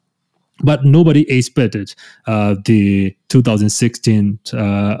time. But nobody expected the 2016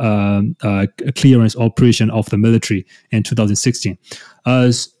 clearance operation of the military in 2016.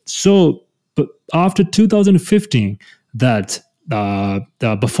 So but after 2015,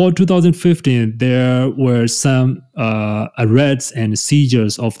 before 2015, there were some arrests and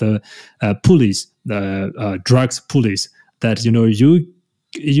seizures of the police, the drugs police, that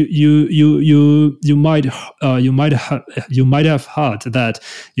you might have heard that,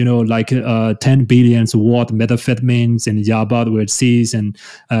 like 10 billion watt methamphetamines and yaba were seized in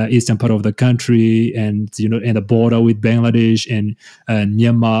eastern part of the country, and and the border with Bangladesh and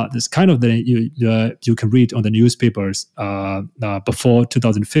Myanmar. This kind of you can read on the newspapers before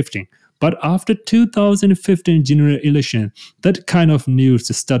 2015. But after 2015 general election, that kind of news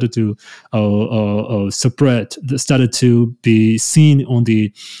started to spread, started to be seen on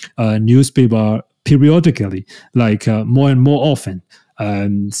the newspaper periodically, like more and more often.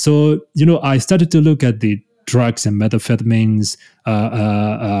 So, I started to look at the drugs and methamphetamines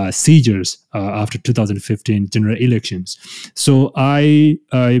seizures after 2015 general elections. So I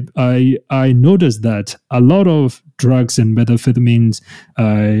noticed that a lot of drugs and methamphetamines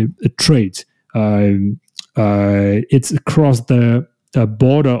trade. It's across the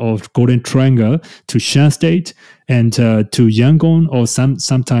border of Golden Triangle to Shan State and to Yangon, or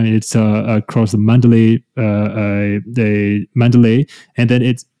sometimes it's across the Mandalay, and then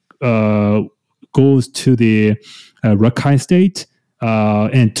it goes to the Rakhine State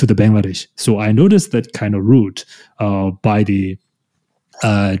and to the Bangladesh. So I noticed that kind of route by the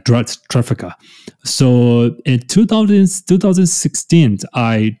drug trafficker. So in 2016,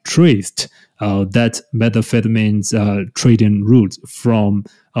 I traced that methamphetamines trading route from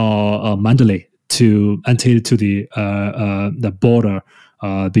Mandalay until to the border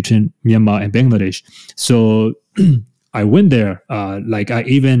between Myanmar and Bangladesh. So I went there. I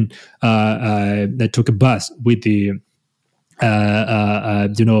even I took a bus with the I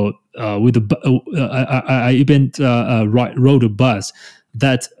even rode a bus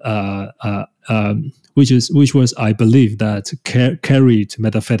that which was, I believe, that carried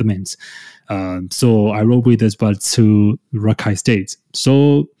methamphetamines. So I rode with this bus to Rakhine State.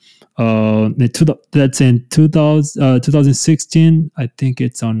 So that's in 2016. I think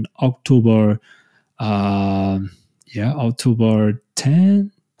it's on October. October 10.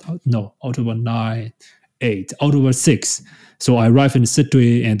 No, October 9, 8, October 6. So I arrived in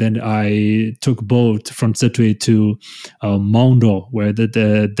Sittwe, and then I took boat from Sittwe to Maungdaw, where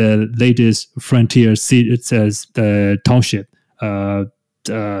the latest frontier it says the township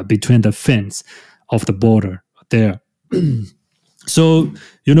between the fence of the border there. So,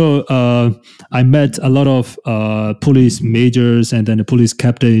 I met a lot of police majors and then the police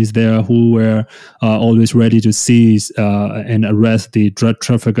captains there who were always ready to seize and arrest the drug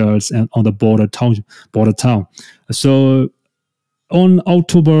traffickers and on the border town. So on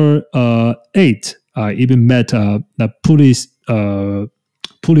October 8th, I even met the police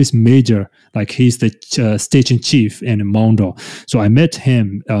major, like he's the station chief in Maungdaw. So I met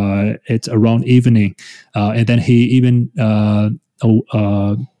him at around evening, and then he even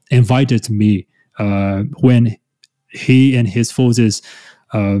invited me when he and his forces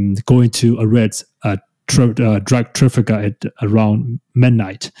going to arrest a drug trafficker at around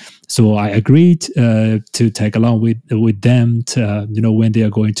midnight. So I agreed to tag along with them to, when they are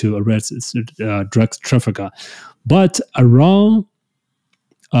going to arrest drug trafficker. But around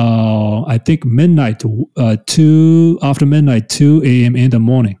I think midnight, after midnight, 2 a.m. in the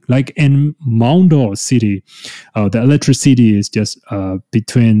morning, like in Maungdaw city, the electricity is just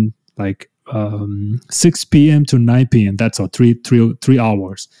between like 6 p.m. to 9 p.m. That's all, 3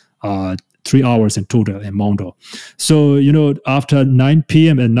 hours, 3 hours in total in Maungdaw. So, after 9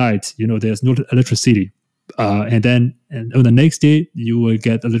 p.m. at night, there's no electricity. And then on the next day, you will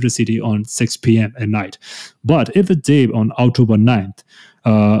get electricity on 6 p.m. at night. But if the day on October 9th,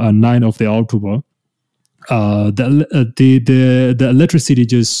 9th of the October, the electricity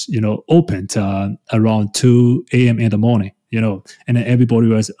just opened around 2 a.m. in the morning, and then everybody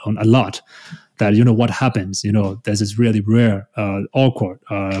was on alert that what happens, this is really rare, awkward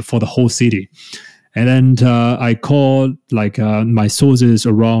for the whole city. And then I called my sources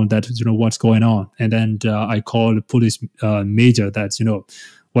around that, what's going on. And then I called the police major that,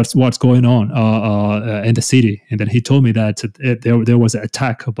 what's going on in the city. And then he told me that there was an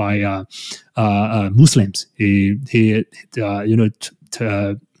attack by Muslims. His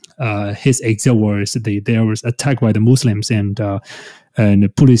exact words, there was attack by the Muslims and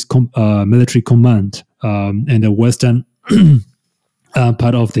the police military command in the western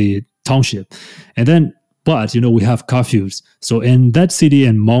part of the township. And then, but we have curfews. So in that city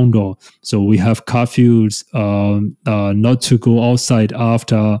in Maungdaw, so we have curfews not to go outside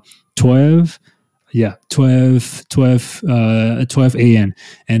after 12 a.m.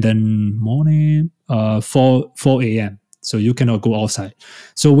 and then morning 4 a.m. So you cannot go outside.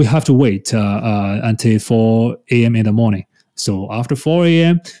 So we have to wait until 4 a.m. in the morning. So after 4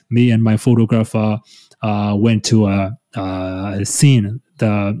 a.m., me and my photographer went to a scene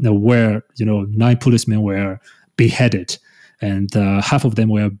where 9 policemen were beheaded, and half of them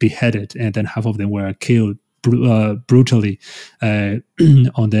were beheaded, and then half of them were killed brutally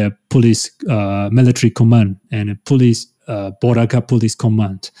on their police military command and police Boraka police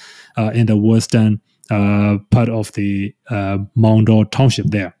command in the western part of the Maungdaw township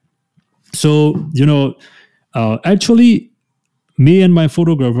there. So actually, me and my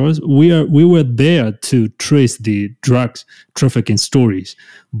photographers, we were there to trace the drug trafficking stories,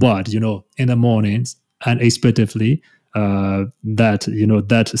 but in the mornings, unexpectedly,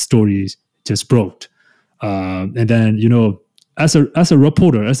 that story just broke. And then, as a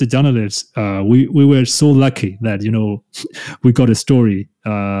reporter, as a journalist, we were so lucky that, we got a story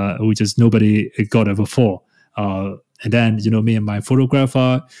which just nobody got it before. And then, me and my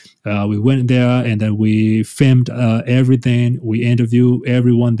photographer, we went there and then we filmed everything. We interviewed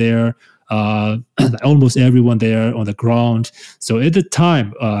everyone there, almost everyone there on the ground. So at the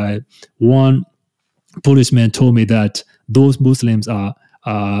time, one policeman told me that those Muslims are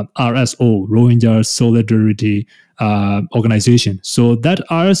RSO, Rohingya Solidarity Organization. So that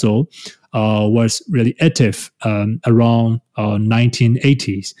RSO was really active around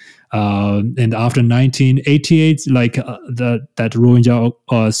 1980s. And after 1988, that Rohingya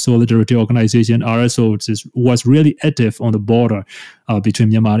Solidarity Organization, RSO, was really active on the border between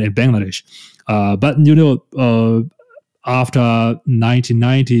Myanmar and Bangladesh. But after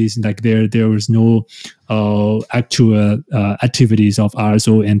 1990s, there was no actual activities of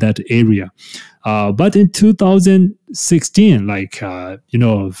RSO in that area. But in 2016,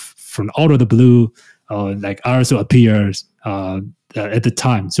 from out of the blue, RSO appears at the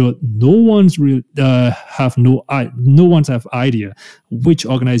time. So no one's have idea which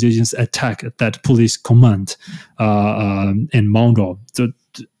organizations attack that police command in Maungdaw. So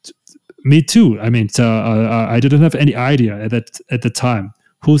me too. I mean, I didn't have any idea at the time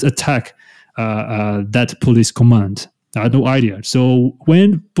who's attack that police command. I had no idea. So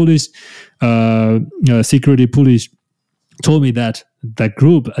when police, security police, told me that the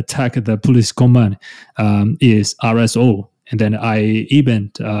group attacked the police command is RSO, and then I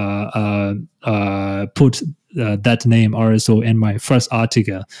even put that name RSO in my first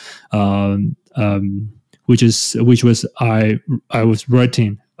article, which was I was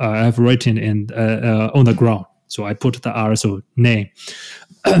writing. I have written on the ground, so I put the RSO name.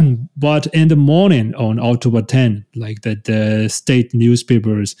 But in the morning on October 10, the state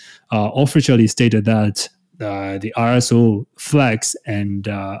newspapers officially stated that the RSO flags and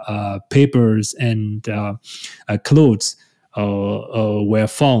papers and clothes were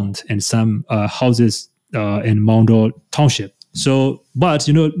found in some houses in Maungdaw township. So, but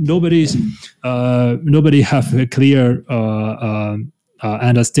nobody have a clear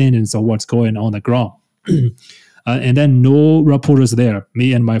understandings of what's going on the ground. And then no reporters there.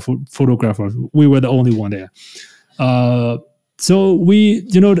 Me and my photographer, we were the only one there. So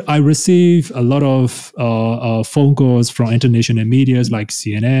I received a lot of phone calls from international medias like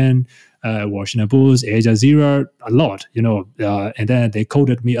CNN, Washington Post, Al Jazeera, a lot, and then they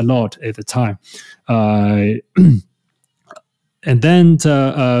quoted me a lot at the time. And then,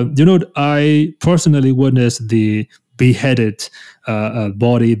 I personally witnessed the beheaded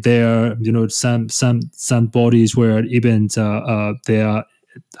body there. Some bodies were even their,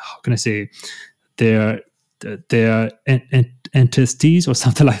 how can I say, their intestines or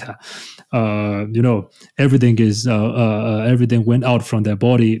something like that. Everything is everything went out from their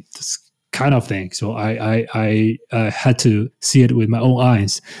body, this kind of thing. So I had to see it with my own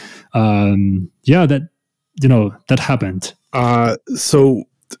eyes. That happened.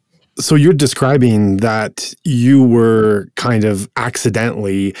 So you're describing that you were kind of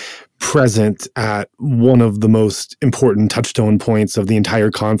accidentally present at one of the most important touchstone points of the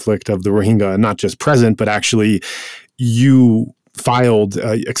entire conflict of the Rohingya, not just present, but actually you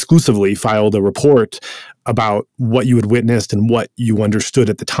exclusively filed a report about what you had witnessed and what you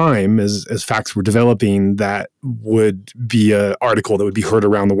understood at the time as facts were developing that would be an article that would be heard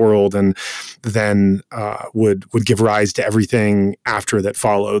around the world and then would give rise to everything after that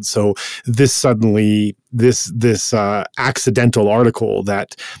followed. So this accidental article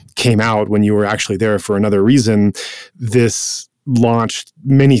that came out when you were actually there for another reason, this launched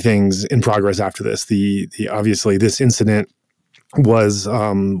many things in progress after this. Obviously this incident was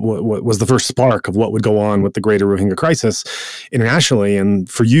the first spark of what would go on with the greater Rohingya crisis internationally. And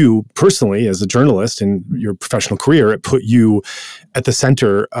for you personally, as a journalist in your professional career, it put you at the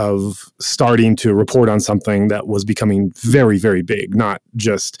center of starting to report on something that was becoming very, very big, not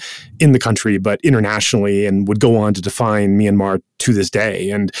just in the country, but internationally, and would go on to define Myanmar to this day.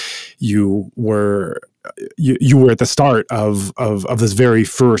 And you were you were at the start of this very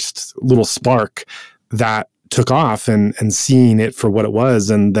first little spark that took off, and seeing it for what it was,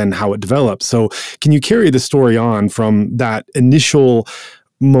 and then how it developed. So can you carry the story on from that initial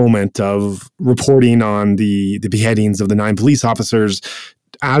moment of reporting on the beheadings of the 9 police officers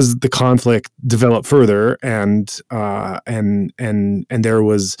as the conflict developed further, and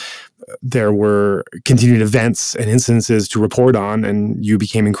there were continued events and instances to report on, and you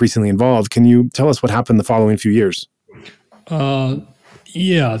became increasingly involved. Can you tell us what happened the following few years?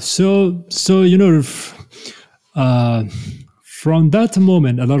 Yeah. So from that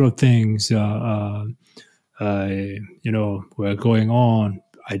moment, a lot of things were going on.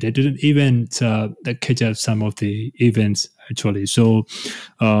 I didn't even catch up some of the events, actually. So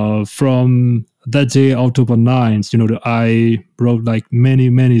from that day, October 9th, I wrote like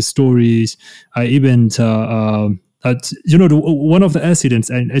many stories. I even, one of the accidents,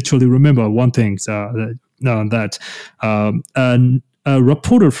 I actually remember one thing, and a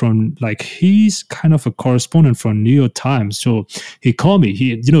reporter from, like, he's kind of a correspondent from New York Times. So he called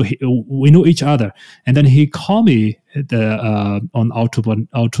me. We know each other, and then he called me on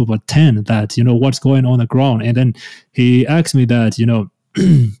October 10 that what's going on the ground, and then he asked me that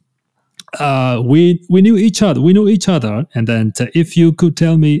we knew each other, and then if you could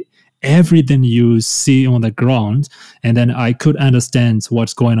tell me everything you see on the ground, and then I could understand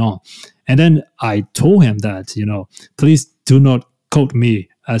what's going on. And then I told him that please do not quote me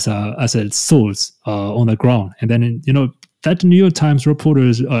as a source on the ground. And then that New York Times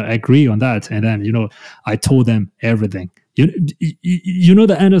reporters agree on that. And then I told them everything.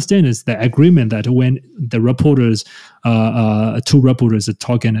 The understand is the agreement that when the reporters, 2 reporters are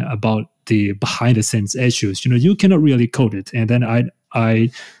talking about the behind the scenes issues, you cannot really quote it. And then I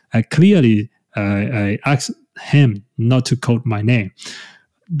clearly I asked him not to quote my name.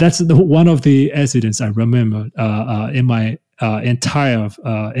 That's one of the accidents I remember in my entire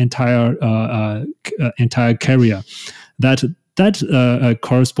career. That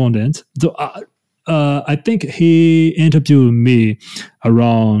correspondent, I think he interviewed me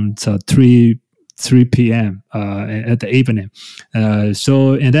around 3 p.m. At the evening.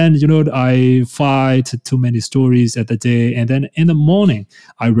 So, and then, I find too many stories at the day. And then in the morning,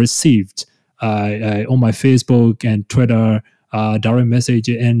 I received on my Facebook and Twitter direct message,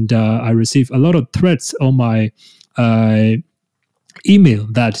 and I received a lot of threats on my email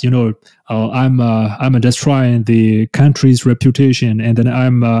that I'm destroying the country's reputation, and then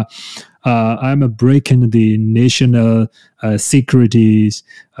I'm breaking the national securities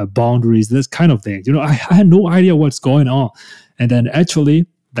boundaries, this kind of thing. I had no idea what's going on, and then actually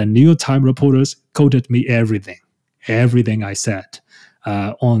the New York Times reporters quoted me everything I said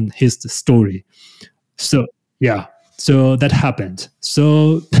on his story. So yeah, so that happened.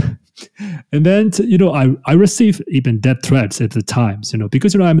 So. And then, I received even death threats at the times,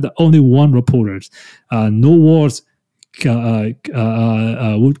 because, I'm the only one reporter. No words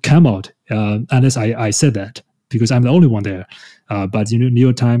would come out unless I said that, because I'm the only one there. But, New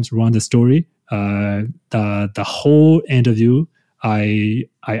York Times ran the story. The whole interview, I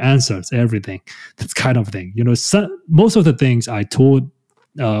answered everything. That kind of thing. Most of the things I told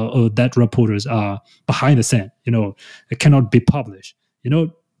that reporters are behind the scene. It cannot be published.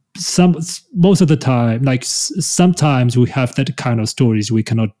 Most of the time, like sometimes we have that kind of stories we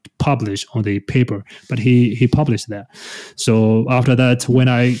cannot publish on the paper, but he published that. So after that, when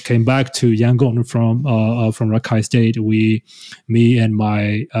I came back to Yangon from Rakhine State, me and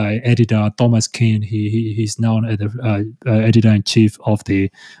my editor Thomas King, he's now the editor-in-chief of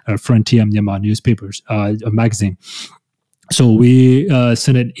the Frontier Myanmar newspapers magazine. So we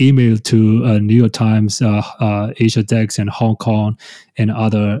sent an email to New York Times, Asia Desk, and Hong Kong, and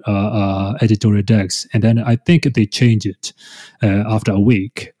other editorial desks. And then I think they changed it after a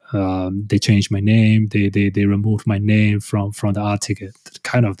week. They changed my name. They removed my name from the article, that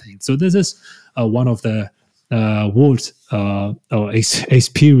kind of thing. So this is one of the worst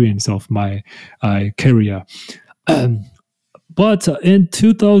experience of my career. But in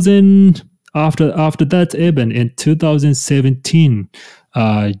 2000. After that, even in 2017,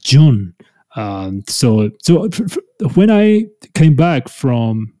 June. So when I came back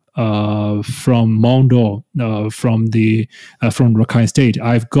from Maungdaw, from Rakhine State,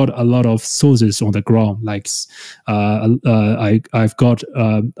 I've got a lot of sources on the ground. Like I've got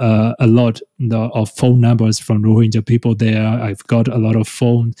a lot of phone numbers from Rohingya people there. I've got a lot of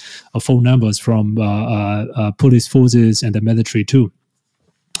phone numbers from police forces and the military too.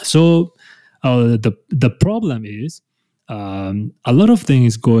 So. The problem is a lot of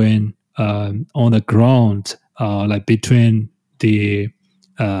things going on the ground, like between the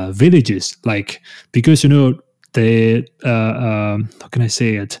villages, like, because the how can I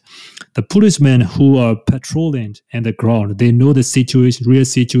say it? The policemen who are patrolling on the ground, they know the situation, real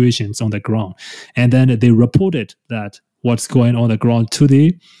situations on the ground, and then they reported that what's going on the ground to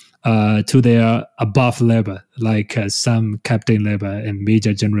their above level, like some captain level and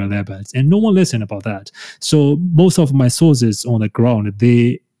major general levels, and no one listened about that. So most of my sources on the ground,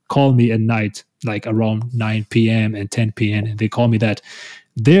 they call me at night, like around 9 p.m. and 10 p.m. and they call me that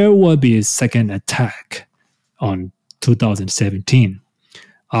there will be a second attack on 2017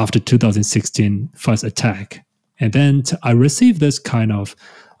 after 2016 first attack. And then I received this kind of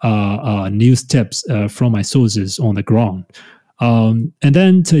news tips from my sources on the ground. And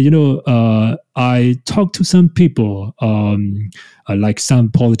then, I talked to some people, like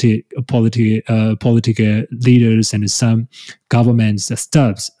some political leaders and some government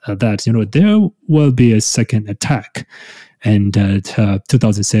staffs, that, there will be a second attack. And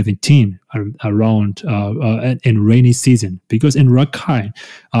 2017 around in rainy season, because in Rakhine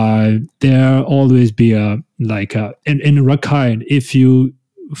there always be in Rakhine, if you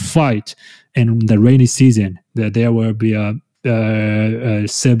fight in the rainy season, there will be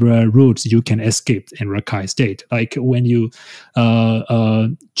several routes you can escape in Rakhine state. Like when you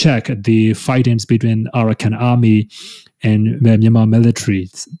check the fightings between Rakhine army and the Myanmar military,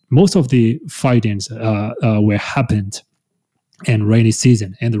 most of the fightings were happened and rainy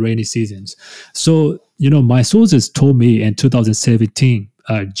seasons. So, my sources told me in 2017,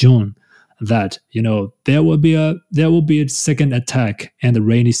 June, that, there will be a second attack in the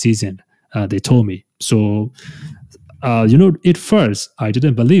rainy season. They told me. So, at first I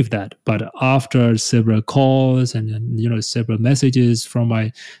didn't believe that, but after several calls and several messages from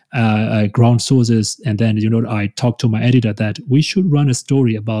my ground sources, and then I talked to my editor that we should run a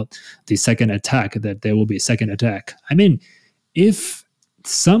story about the second attack, that there will be a second attack. I mean, if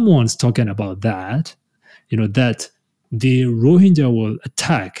someone's talking about that, that the Rohingya will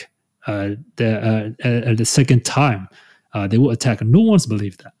attack the second time, they will attack. No one's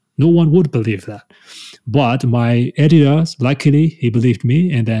believed that. No one would believe that. But my editor, luckily, he believed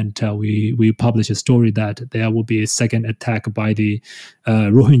me, and then we published a story that there will be a second attack by the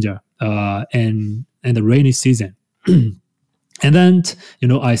Rohingya in the rainy season. And then,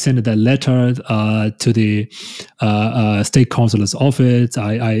 I sent that letter to the state councilor's office.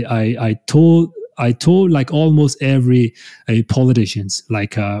 I told like almost every politicians,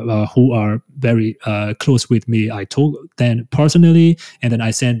 like who are very close with me. I told them personally, and then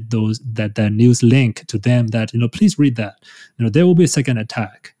I sent the news link to them that please read that. There will be a second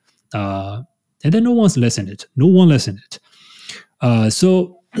attack, and then no one listened.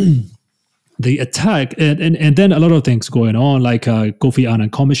 So. The attack and then a lot of things going on, like Kofi Annan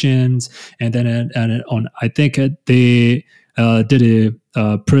commissions, and then I think they did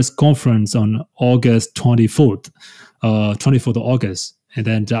a press conference on August 24th of August, and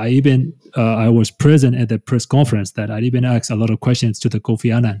then I was present at the press conference. That I even asked a lot of questions to the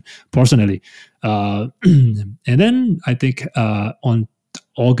Kofi Annan personally, and then I think on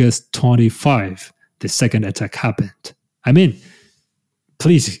August 25 the second attack happened. I mean,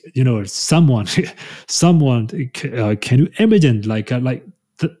 please, someone, can you imagine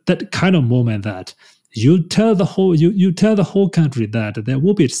that kind of moment that you tell the whole country that there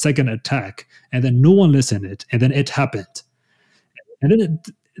will be a second attack, and then no one listened, and then it happened, and then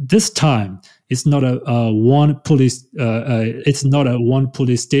this time it's not one police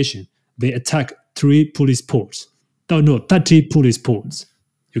station. They attack 3 police posts. No, 30 police posts.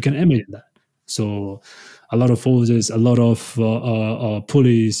 You can imagine that. So. A lot of forces, a lot of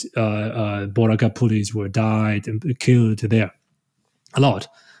police, Boraka police were died and killed there, a lot.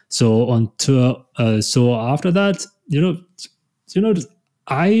 So so after that,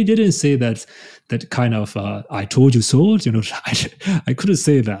 I didn't say that kind of I told you so. I couldn't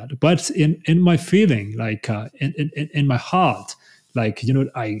say that, but in my feeling, like in my heart, like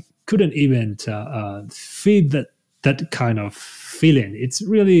I couldn't even feel that kind of feeling. It's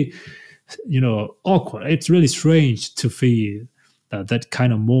really. Awkward. It's really strange to feel that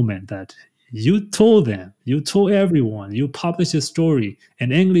kind of moment that you told them, you told everyone, you published a story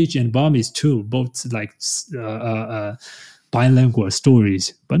in English and Burmese too, both like bilingual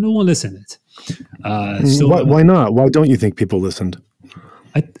stories, but no one listened. So why not? Why don't you think people listened?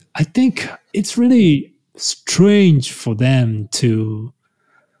 I think it's really strange for them to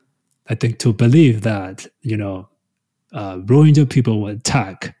believe that Rohingya people will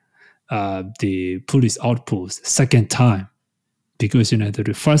attack the police outpost second time, because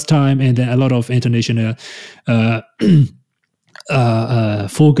the first time, and then a lot of international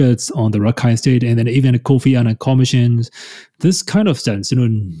focus on the Rakhine state, and then even Kofi Annan commissions, this kind of sense,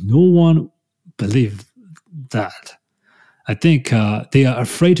 no one believed that. I think they are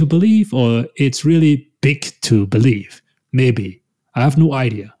afraid to believe, or it's really big to believe. Maybe. I have no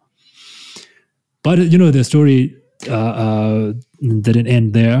idea. But, the story didn't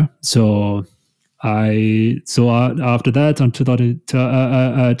end there. So after that, on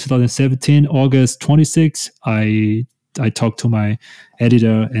 2017, August 26, I talked to my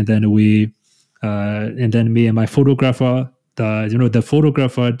editor, and then me and my photographer, the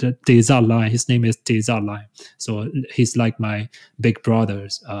photographer, Deza Lai, his name is Deza Lai. So he's like my big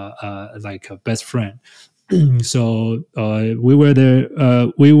brother's, like a best friend. So we were there.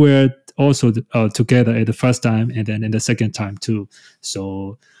 We were also together at the first time, and then in the second time too.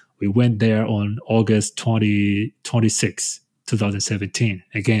 So we went there on August 26, 2017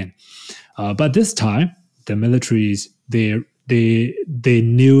 again. But this time, the militaries they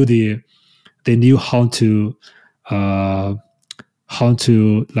knew how to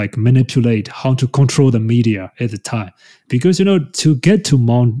like manipulate, how to control the media at the time, because to get to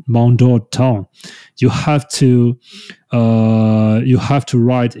Maungdaw town, you have to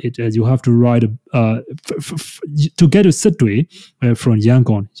ride it. You have to ride to get to Sidwe from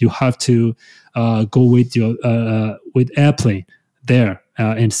Yangon. You have to go with your with airplane there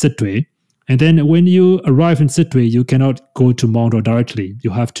in Sidwe. And then when you arrive in Sidwe, you cannot go to Maungdaw directly. You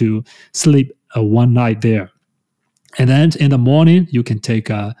have to sleep one night there. And then in the morning, you can take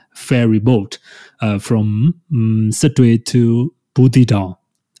a ferry boat from Sidwe to Butidang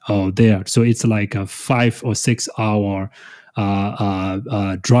there. So it's like a 5 or 6 hour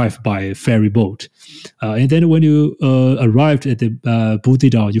drive by ferry boat. And then when you arrived at the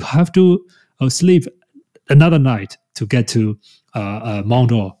Butidang, you have to sleep another night to get to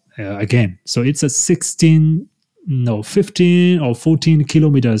Maungdaw again. So it's a 15 or 14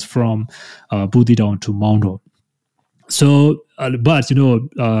 kilometers from Butidang to Maungdaw. So, but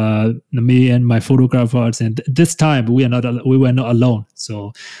me and my photographers, and this time we were not alone.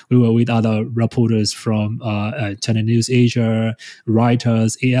 So we were with other reporters from China News Asia,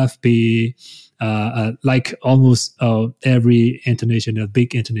 writers, AFP, like almost every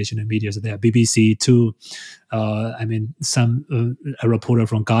big international media there, BBC too. Some a reporter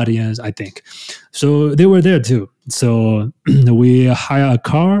from Guardians, I think. So they were there too. So we hire a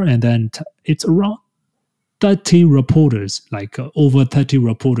car, and then it's around 30 reporters, like over 30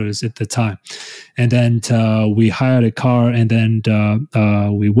 reporters at the time. And then we hired a car, and then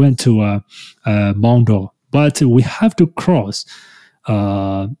we went to Maungdaw. But we have to cross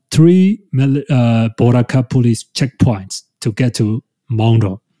 3 Border police checkpoints to get to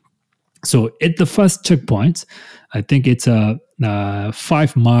Maungdaw. So at the first checkpoint, I think it's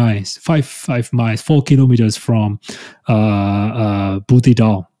 5 miles, 4 kilometers from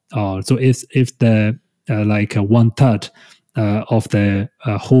Butidang. So if the like 1/3 of the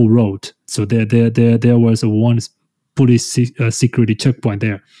whole road. So there was one police security checkpoint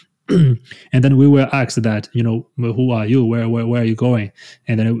there. And then we were asked that, who are you? Where are you going?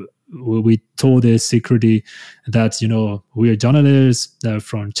 And then we told the security that, we are journalists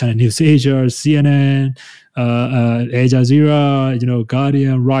from China News Asia, CNN, Al Jazeera,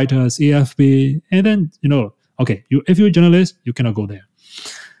 Guardian, writers, AFP. And then, okay, if you're a journalist, you cannot go there.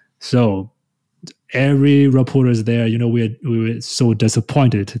 So every reporters there, we were so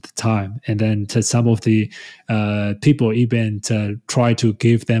disappointed at the time. And then some of the people even try to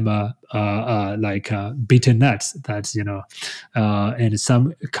give them like beaten nets, that's and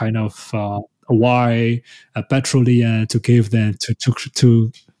some kind of wire petroleum to give them to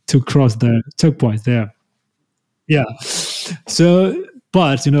cross the checkpoints there. Yeah. So,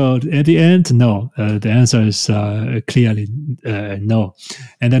 but at the end, no. The answer is clearly no.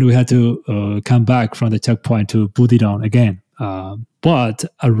 And then we had to come back from the checkpoint to Butidang again. But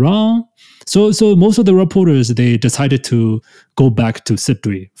around, so most of the reporters, they decided to go back to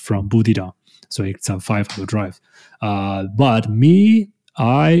Sidwe from Butidang. So it's a 5-hour drive. But me,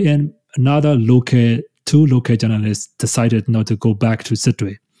 I, and another two local journalists decided not to go back to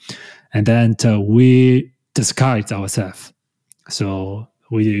Sidwe. And then we disguised ourselves. So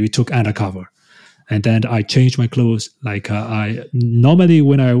we took undercover, and then I changed my clothes. Like I normally,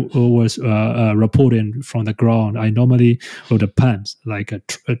 when I was reporting from the ground, I normally wear the pants, like a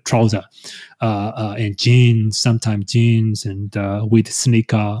trouser, and jeans, sometimes jeans, and with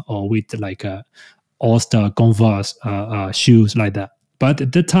sneaker or with like a All-Star Converse shoes like that. But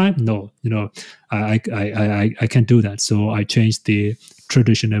at that time, no, I can't do that. So I changed the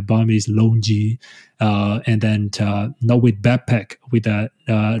traditional Burmese longi, and then not with backpack, with a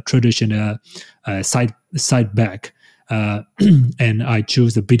traditional side bag, and I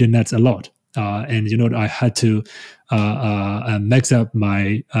choose the bitter nuts a lot. And I had to mix up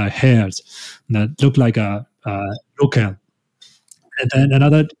my hairs that look like a local. And then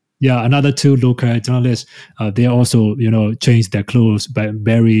another two local journalists, they also changed their clothes, but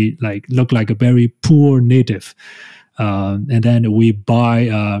look like a very poor native. And then we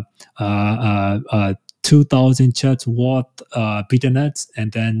buy 2,000 chats worth bitter nuts,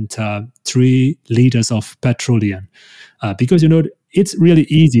 and then 3 liters of petroleum, because it's really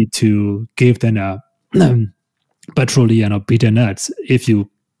easy to give them a petroleum or bitter nuts if you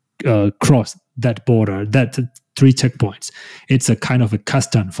cross that border, that 3 checkpoints. It's a kind of a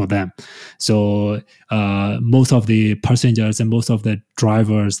custom for them. So most of the passengers and most of the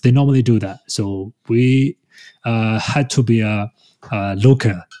drivers, they normally do that. So we had to be a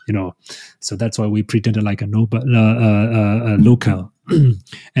local, so that's why we pretended like a local.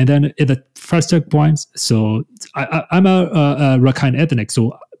 And then at the first checkpoints, so I'm a Rakhine ethnic,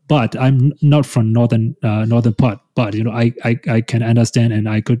 so but I'm not from northern part. But I can understand and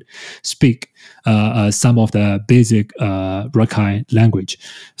I could speak some of the basic Rakhine language.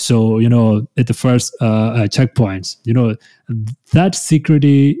 So at the first checkpoints, that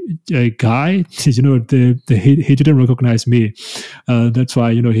security guy, he didn't recognize me. That's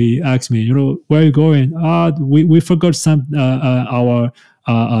why he asked me, where are you going? We forgot some our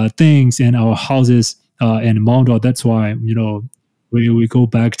things and our houses in Maungdaw. That's why we go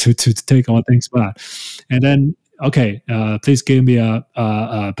back to take our things back. And then okay, please give me a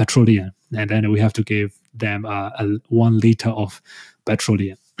petroleum, and then we have to give them 1 liter of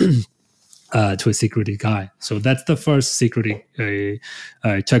petroleum. To a security guy. So that's the first security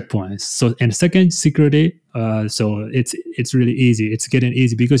checkpoint. So and second security, so it's really easy. It's getting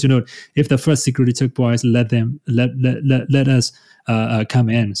easy because if the first security checkpoint let us come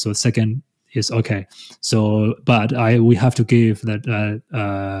in, so second is okay. So but we have to give that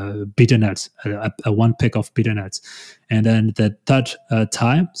bitter nuts, a 1 pick of bitter nuts, and then the third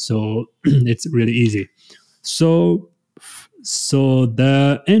time, so it's really easy. So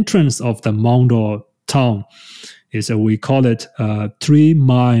the entrance of the Maungdaw town is we call it 3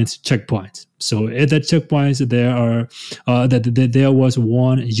 miles checkpoint. So at that checkpoint there was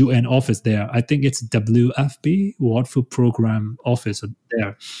one UN office there. I think it's WFP, World Food Program office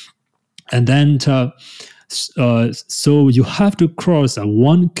there. And then so you have to cross a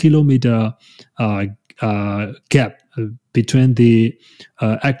 1 kilometer gap between the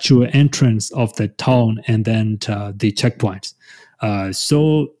actual entrance of the town and then the checkpoints.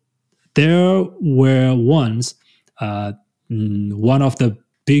 So there were once one of the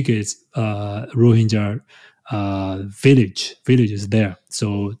biggest Rohingya villages there.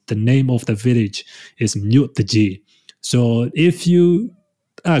 So the name of the village is Maungdaw. So if you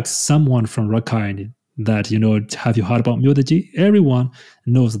ask someone from Rakhine that, have you heard about Maungdaw? Everyone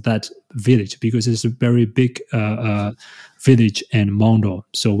knows that village because it's a very big village in Maungdaw.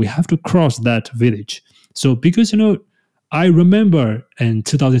 So we have to cross that village. So because, I remember in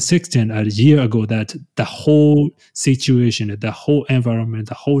 2016, a year ago, that the whole situation, the whole environment,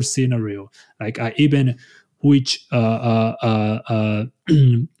 the whole scenario, like I even which I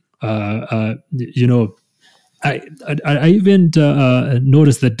even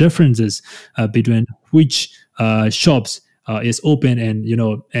noticed the differences between which shops is open and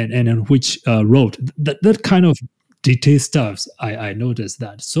and which road. That kind of detail stuff I noticed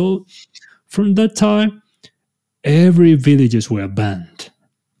that. So from that time, every villages were banned.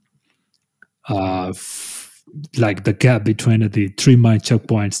 Like the gap between the 3 mile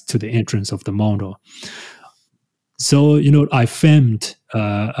checkpoints to the entrance of the Maungdaw. So I filmed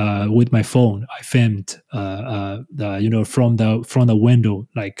with my phone. I filmed from the window,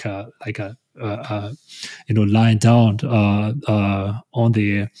 like lying down on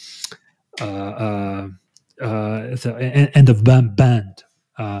the end of band.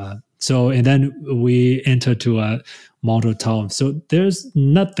 So and then we entered to a Maungdaw town. So there was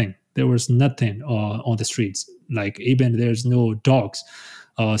nothing on the streets. Like even there's no dogs,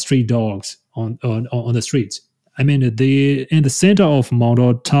 street dogs on the streets. I mean, in the center of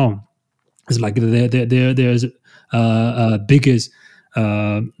Maungdaw town, it's like there's biggest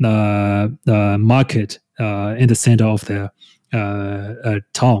market in the center of the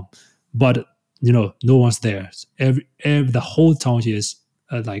town, but no one's there. The whole town is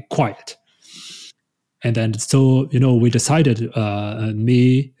like quiet. And then so we decided,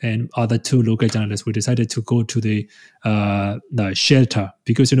 me and other 2 local journalists, we decided to go to the shelter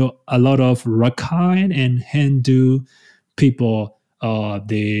because a lot of Rakhine and Hindu people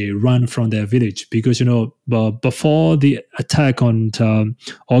they run from their village because before the attack on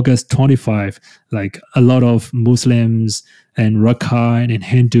August 25, like a lot of Muslims and Rakhine and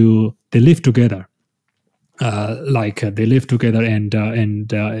Hindu, they live together. They live together and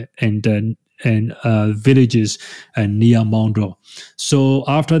villages near Maungdaw. So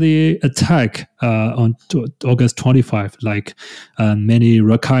after the attack on August 25, many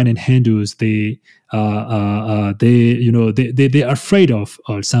Rakhine and Hindus, they're afraid of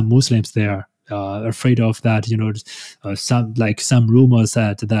some Muslims there. Afraid of that, some rumors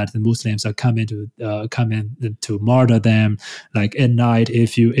that the Muslims are coming to murder them. Like at night,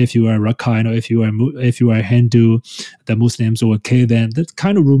 if you are Rakhine or if you are Hindu, the Muslims will kill them. That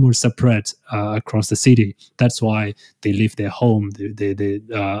kind of rumors spread across the city. That's why they leave their home.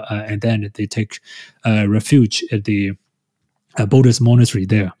 And then they take refuge at the Buddhist monastery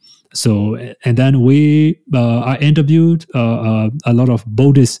there. So and then I interviewed a lot of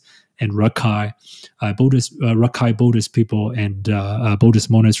Buddhists and Rakhine Buddhist people and Buddhist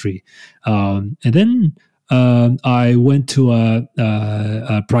monastery. And then I went to a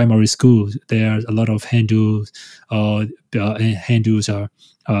primary school. There's a lot of Hindus. Hindus are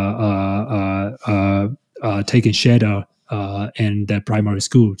taking shelter in the primary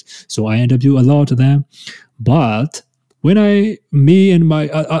schools. So I interview a lot of them. But when me and my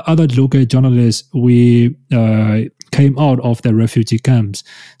other local journalists, we came out of the refugee camps.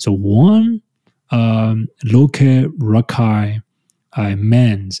 So one local Rakhine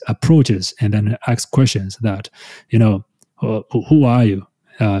man approaches and then asks questions that, who are you?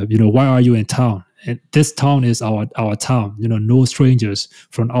 Why are you in town? And this town is our town. No strangers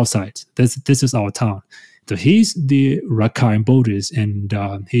from outside. This is our town. So he's the Rakhine Buddhist, and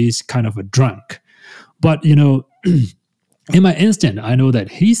he's kind of a drunk. But in my instinct, I know that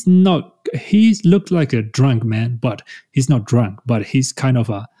he's looked like a drunk man, but he's not drunk, but he's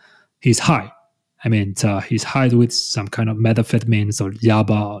he's high. I mean, he's high with some kind of methamphetamines or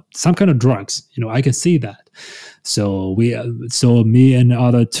yaba, some kind of drugs. I can see that. So me and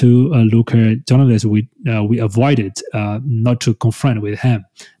other two local journalists, we avoided not to confront with him.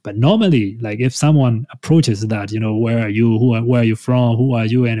 But normally, like if someone approaches that, where are you? Where are you from? Who are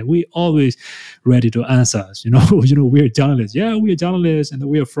you? And we always ready to answer. We're journalists. Yeah, we're journalists, and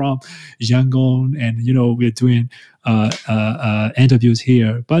we're from Yangon, and we're doing interviews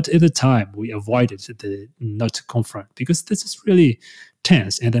here. But at the time, we avoided not to confront because this is really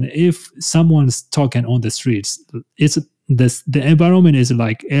tense. And then if someone's talking on the streets, the environment is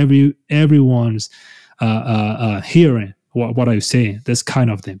like everyone's hearing what are you saying, this kind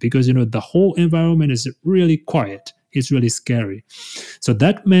of thing, because the whole environment is really quiet. It's really scary. So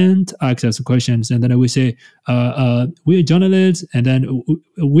that meant ask us questions, and then we say we're journalists, and then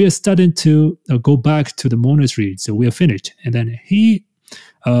we're starting to go back to the monastery. So we are finished, and then he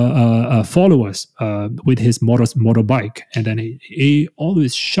follow us with his motorbike, and then he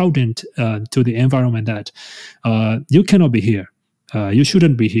always shouted to the environment that you cannot be here, you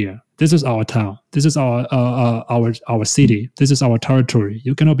shouldn't be here. This is our town. This is our city. This is our territory.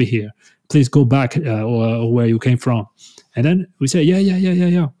 You cannot be here. Please go back or where you came from. And then we say, yeah.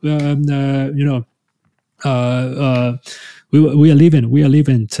 We are leaving.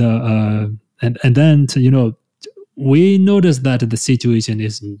 And then we noticed that the situation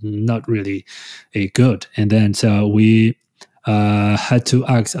is not really good, and then so we had to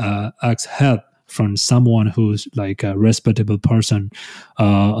ask help from someone who's like a respectable person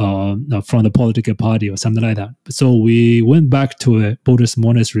from the political party or something like that. So we went back to a Buddhist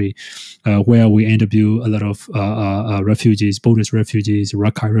monastery where we interviewed a lot of refugees, Buddhist refugees,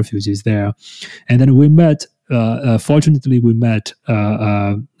 Rakhine refugees there. And then we met, fortunately, we met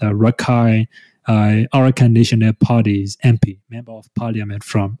Rakhine Arakan National Party's MP, member of parliament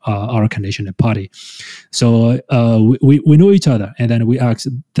from Arakan National Party. So we know each other, and then we asked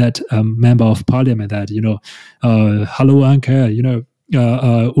that member of parliament that, hello uncle,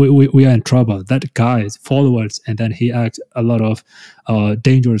 we are in trouble. That guy follows us, and then he asked a lot of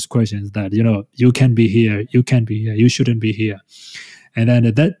dangerous questions that, you can be here, you shouldn't be here. And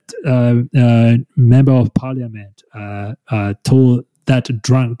then that member of parliament told that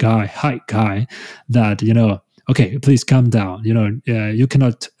drunk guy, high guy, that, okay, please calm down. You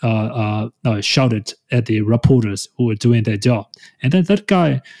cannot shout it at the reporters who are doing their job. And then that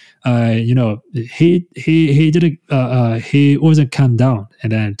guy, he didn't, he wasn't calm down.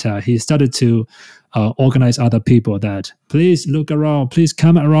 And then he started to organize other people that, please look around, please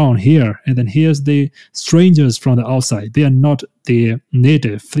come around here. And then here's the strangers from the outside. They are not the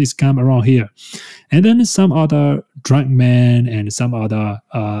native. Please come around here. And then some other drunk men and some other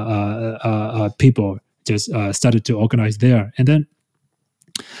people just started to organize there. And then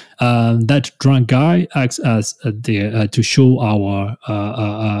That drunk guy acts as to show our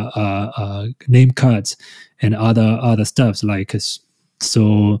name cards and other stuffs like.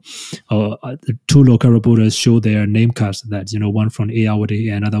 So, the two local reporters show their name cards that, one from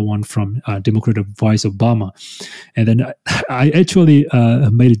Ayawadi and another one from Democratic Voice of Burma. And then I actually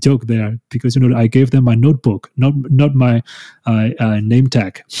made a joke there because, I gave them my notebook, not my name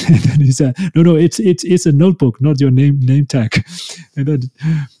tag. And then he said, no, it's a notebook, not your name tag. And then,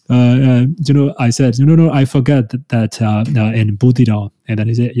 I said, no, I forgot that in Butidao. And then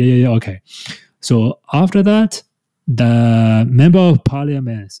he said, yeah, okay. So after that, the member of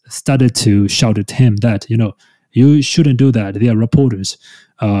parliament started to shout at him that, you shouldn't do that. They are reporters.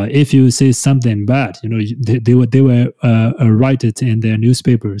 If you say something bad, they were write it in their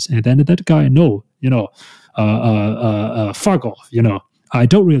newspapers. And then that guy, no, fuck off. I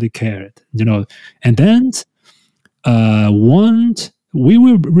don't really care. And then we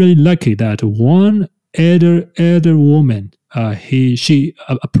were really lucky that one elder woman. She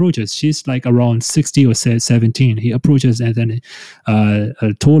approaches. She's like around 60 or 17. He approaches and then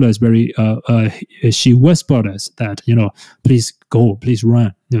told us she whispered us that, please go, please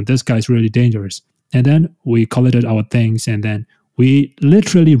run. This guy's really dangerous. And then we collected our things and then we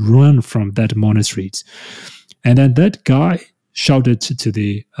literally run from that monasteries. And then that guy shouted to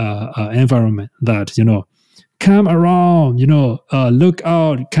the environment that, come around, look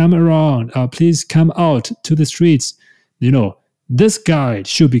out, come around, please come out to the streets. This guy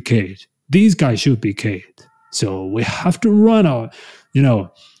should be killed. These guys should be killed. So we have to run out,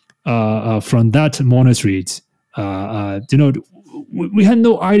 from that monasteries. We had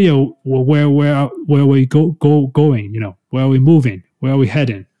no idea where we going, where are we moving, where are we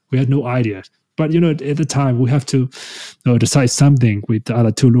heading. We had no idea. But, at the time, we have to decide something with the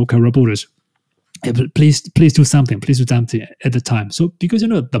other two local reporters. Hey, please do something. Please do something at the time. So because,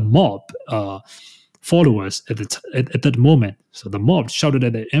 the mob followers at that moment. So the mob shouted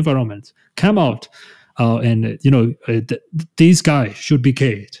at the environment, come out, and these guys should be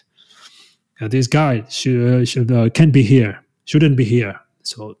killed. These guys can't be here, shouldn't be here.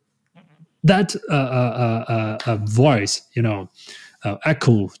 So that voice,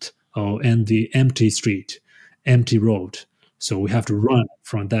 echoed in the empty street, empty road. So we have to run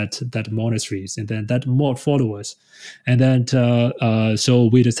from that monasteries, and then that mob followers, and then so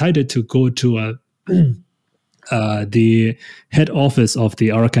we decided to go to the head office of the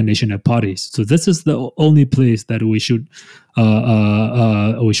Rakhine National Party. So this is the only place that we should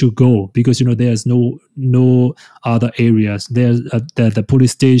go because there's no other areas. There's the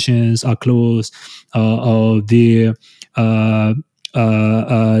police stations are closed. The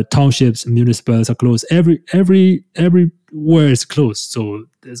townships, municipals are closed. Everywhere is closed. So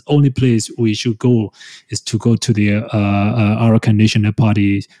the only place we should go is to go to the Rakhine National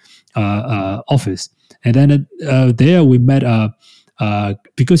Party office. And then there we met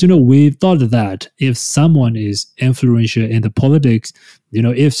because we thought that if someone is influential in the politics,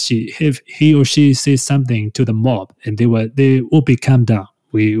 if he or she says something to the mob, and they will be calmed down.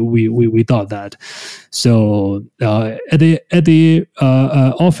 We thought that. So at the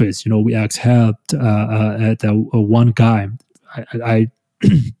office, we asked help at one guy.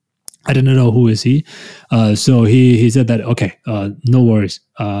 I didn't know who is he. So he said that, okay, no worries.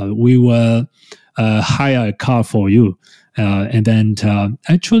 We will hire a car for you. And then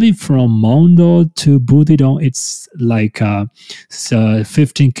actually from Maungdaw to Butidong, it's like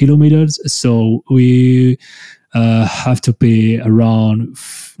 15 kilometers. So we have to pay around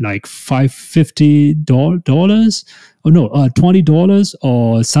like $550 or no, $20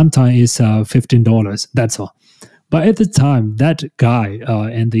 or sometimes it's $15. That's all. But at the time, that guy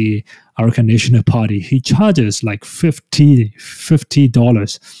in the Rakhine National Party, he charges like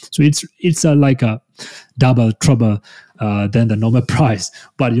 $50. So it's like a double trouble than the normal price.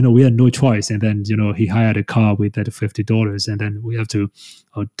 But we had no choice, and then he hired a car with that $50, and then we have to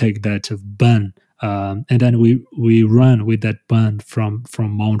take that bun, and then we run with that bun from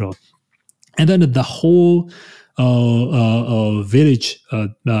Maungdaw, and then the whole village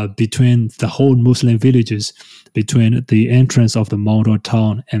between the whole Muslim villages, between the entrance of the Maungdaw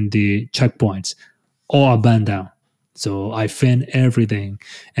town and the checkpoints, all are burned down. So I found everything,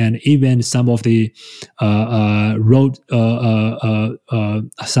 and even some of the road,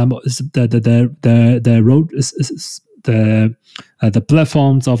 some the road, the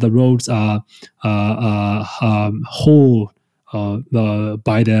platforms of the roads are whole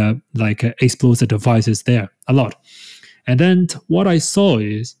by the explosive devices there a lot. And then what I saw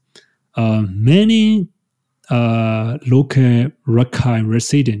is many local Rakhine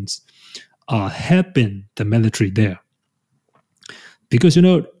residents are helping the military there. because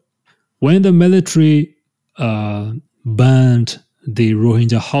when the military burned the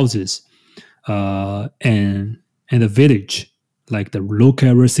Rohingya houses and the village, like the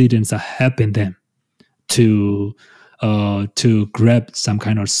local residents are helping them to grab some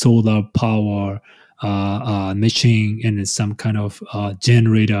kind of solar power machine and some kind of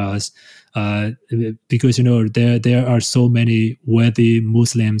generators, because there are so many wealthy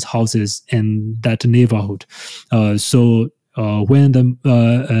Muslims houses in that neighborhood. So when the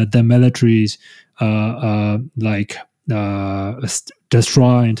militaries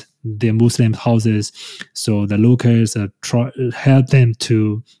destroyed the Muslim houses, so the locals help them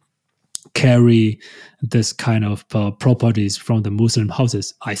to carry this kind of properties from the Muslim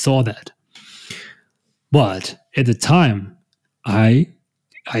houses. I saw that, but at the time, I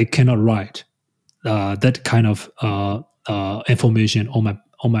cannot write that kind of information on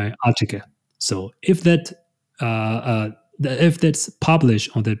my article. So if that's published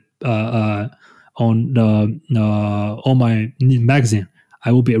on my magazine,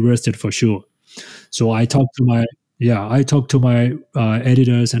 I will be arrested for sure. So I talked to my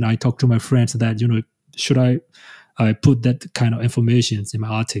editors, and I talked to my friends that should I put that kind of information in my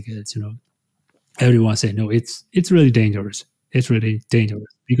articles. Everyone said no. It's really dangerous. It's really dangerous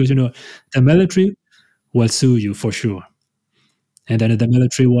because the military will sue you for sure, and then the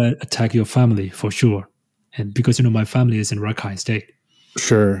military will attack your family for sure. And because my family is in Rakhine State.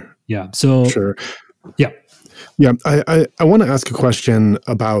 Sure. Yeah. So. Sure. Yeah. Yeah, I want to ask a question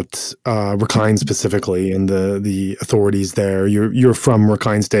about Rakhine specifically and the authorities there. You're from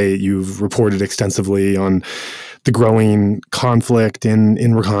Rakhine State. You've reported extensively on the growing conflict in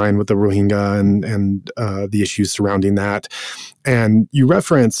Rakhine with the Rohingya and the issues surrounding that. And you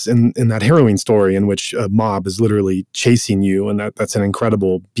reference in that harrowing story in which a mob is literally chasing you, and that's an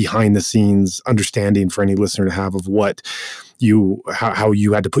incredible behind the scenes understanding for any listener to have of what how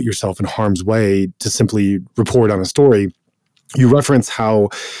you had to put yourself in harm's way to simply report on a story. You reference how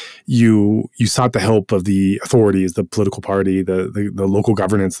you sought the help of the authorities, the political party, the local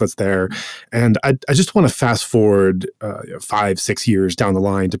governance that's there. And I just want to fast forward 5-6 years down the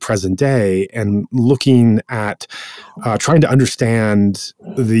line to present day and looking at trying to understand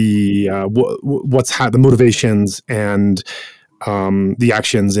the motivations and the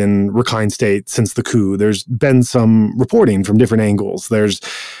actions in Rakhine State since the coup. There's been some reporting from different angles.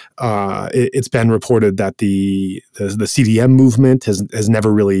 It's been reported that the CDM movement has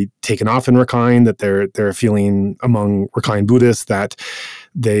never really taken off in Rakhine, that they're feeling among Rakhine Buddhists that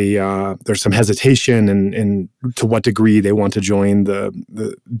there's some hesitation and to what degree they want to join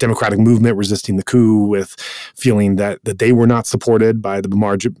the democratic movement resisting the coup, with feeling that they were not supported by the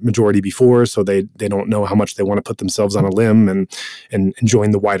majority before, so they don't know how much they want to put themselves on a limb and join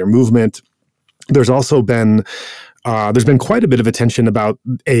the wider movement. There's also been there's been quite a bit of attention about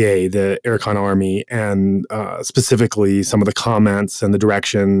AA, the Arakan Army, and specifically some of the comments and the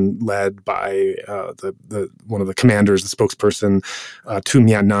direction led by one of the commanders, the spokesperson, Tu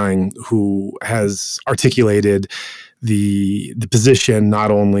Myat Nang, who has articulated the position not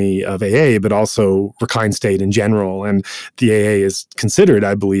only of AA but also Rakhine State in general. And the AA is considered,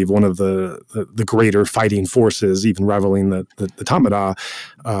 I believe, one of the greater fighting forces, even rivaling the Tatmadaw,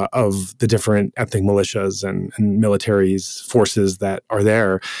 of the different ethnic militias and military's forces that are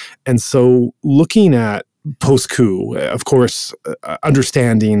there. And so looking at post-coup, of course,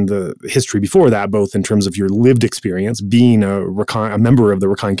 understanding the history before that, both in terms of your lived experience, being a member of the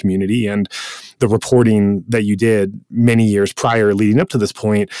Rakhine community, and the reporting that you did many years prior leading up to this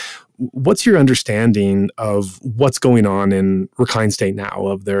point, what's your understanding of what's going on in Rakhine State now,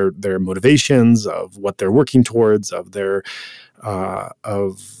 of their motivations, of what they're working towards, of their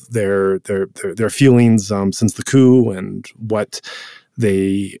feelings since the coup, and what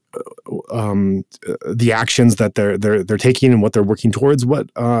the actions that they're taking and what they're working towards?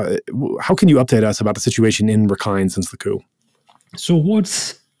 How can you update us about the situation in Rakhine since the coup? So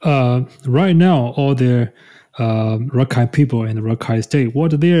what's right now, all the Rakhine people in the Rakhine State,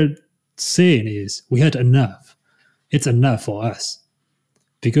 what they're saying is, we had enough. It's enough for us,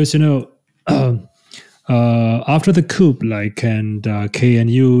 because after the coup, and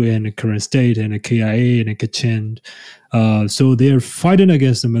KNU and the current state and the KIA and the Kachin, so they're fighting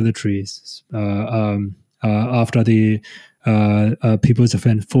against the militaries after the People's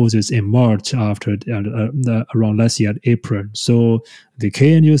Defense Forces in March, after around last year, April. So the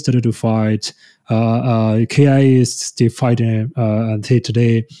KNU started to fight. KIA is still fighting until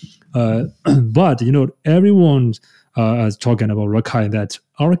today. But everyone is talking about Rakhine, that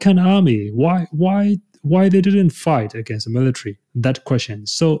Arakan Army, why they didn't fight against the military? That question.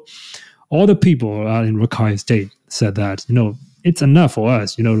 So all the people in Rakhine State said that it's enough for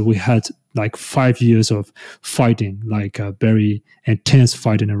us. We had like 5 years of fighting, like a very intense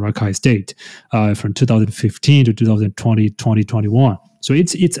fighting in Rakhine State from 2015 to 2020, 2021. So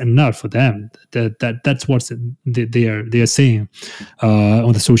it's enough for them. That's what they are saying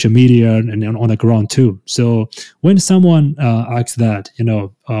on the social media and on the ground too. So when someone asks that,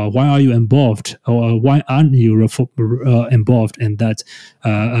 why are you involved, or why aren't you involved in that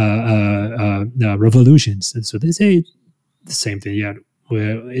revolutions? And so they say the same thing. Yeah,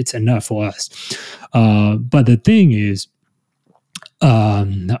 where it's enough for us. But the thing is,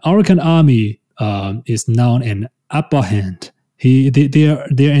 the Arakan army is now in upper hand. They are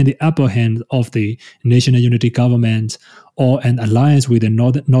in the upper hand of the National Unity Government or an alliance with the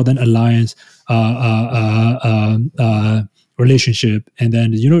Northern Alliance relationship. And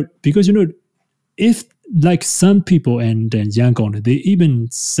then, because, if like some people in Yangon, they even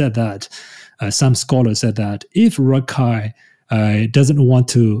said that, some scholars said that if Rakhine doesn't want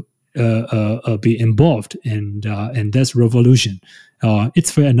to be involved in this revolution,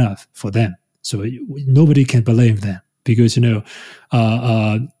 it's fair enough for them. So nobody can blame them. Because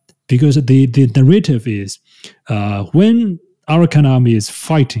because the narrative is when Arakan army is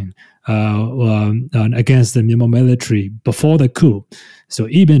fighting against the Myanmar military before the coup, so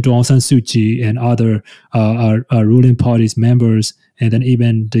even Aung San Suu Kyi and other ruling parties members, and then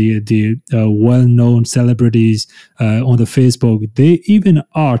even the well-known celebrities on the Facebook, they even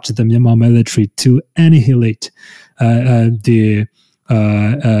urged the Myanmar military to annihilate the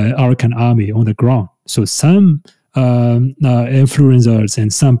Arakan army on the ground. So some influencers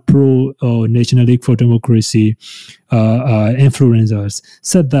and some pro-National League for Democracy influencers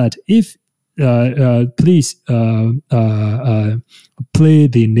said that if please play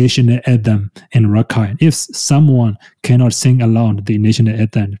the national anthem in Rakhine. If someone cannot sing along the national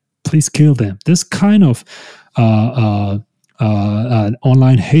anthem, please kill them. This kind of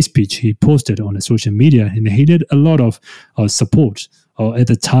online hate speech he posted on the social media, and he did a lot of support at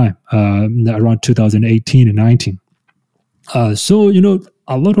the time, around 2018 and 19. So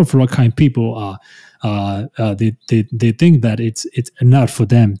a lot of Rakhine people are they think that it's enough for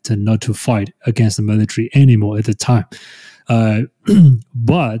them to not to fight against the military anymore at the time.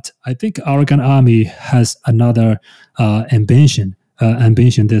 But I think Arakan army has another ambition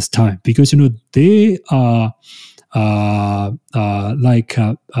this time, because they are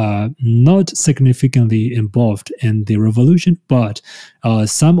not significantly involved in the revolution, but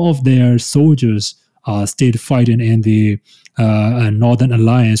some of their soldiers stayed fighting in the Northern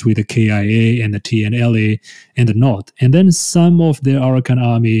Alliance with the KIA and the TNLA in the north, and then some of the Arakan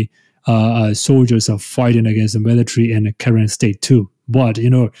army soldiers are fighting against the military in the Karen state too. But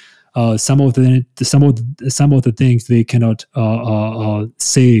some of the things they cannot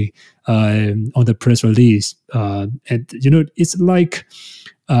say on the press release, and it's like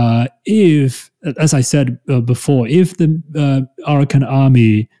if, as I said before, if the Arakan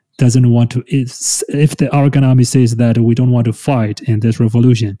army doesn't want to, if the Arakan army says that we don't want to fight in this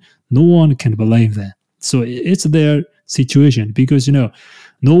revolution, no one can blame them. So it's their situation, because no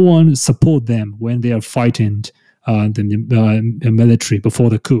one support them when they are fighting the military before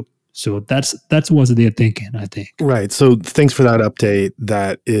the coup. So that's what they're thinking, I think. Right. So thanks for that update.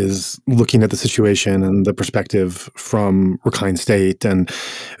 That is looking at the situation and the perspective from Rakhine State, and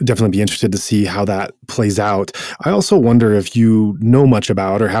definitely be interested to see how that plays out. I also wonder if you know much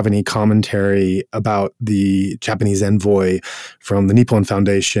about or have any commentary about the Japanese envoy from the Nippon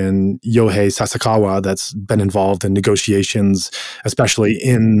Foundation, Yohei Sasakawa, that's been involved in negotiations, especially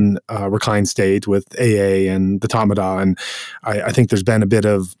in Rakhine State with AA and the Tamada. And I think there's been a bit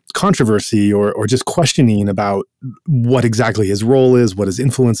of controversy or just questioning about what exactly his role is, what his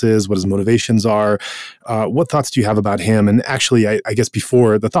influence is, what his motivations are. What thoughts do you have about him? And actually, I guess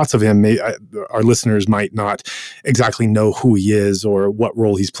before the thoughts of him, our listeners might not exactly know who he is or what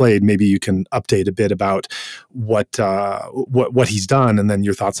role he's played. Maybe you can update a bit about what he's done, and then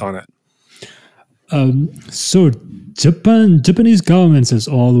your thoughts on it. So Japanese government has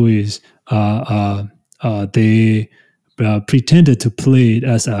always they pretended to play it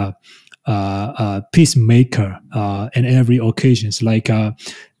as a peacemaker in every occasions. Like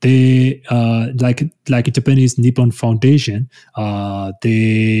Japanese Nippon Foundation,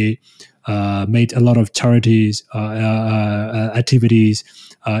 they made a lot of charities activities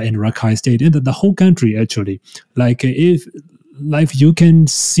in Rakhine State, and the whole country actually. If you can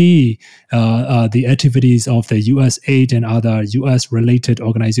see the activities of the U.S. aid and other U.S.-related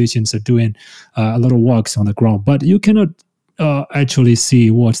organizations are doing a lot of works on the ground, but you cannot actually see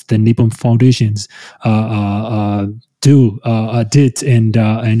what the Nippon Foundation's did in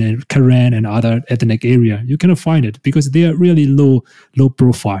Karen and other ethnic area. You cannot find it because they are really low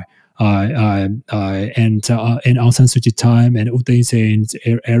profile. And in Aung San Suu Kyi time and U Thein Sein's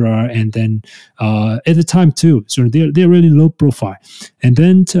era, and then at the time too. So they're really low profile, and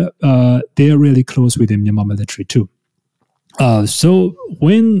then they are really close with the Myanmar military too. So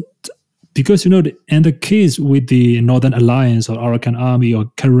because in the case with the Northern Alliance or Arakan Army or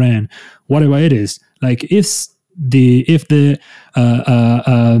Karen, whatever it is, like if the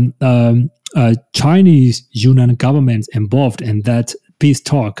Chinese Yunnan government involved in that peace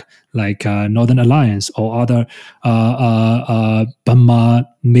talk, like Northern Alliance or other Burma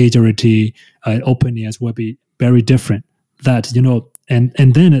majority opinions will be very different. That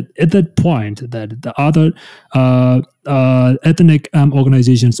and then at that point, that the other ethnic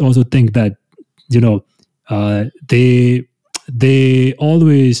organizations also think that they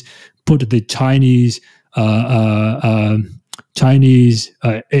always put the Chinese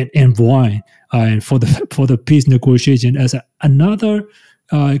envoy and for the peace negotiation as another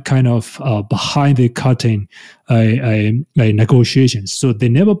kind of behind the curtain negotiations. So they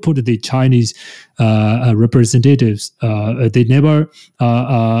never put the Chinese representatives. They never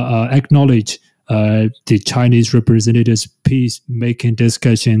acknowledge the Chinese representatives' peace-making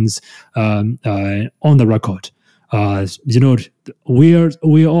discussions on the record. We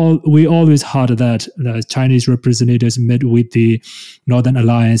always heard that the Chinese representatives met with the Northern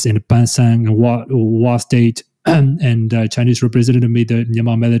Alliance in Bansang and Wa State, and Chinese representative meet the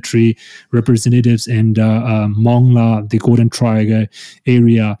Myanmar military representatives in Maungdaw, the Golden Triangle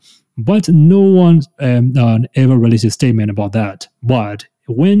area. But no one ever released a statement about that. But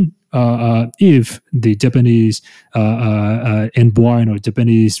when if the Japanese envoy or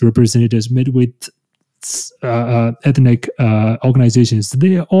Japanese representatives meet with ethnic organizations,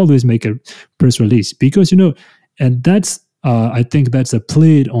 they always make a press release because and that's I think that's a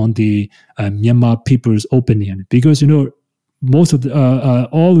play on the Myanmar people's opinion because most of the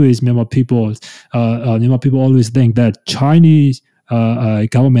always Myanmar people always think that Chinese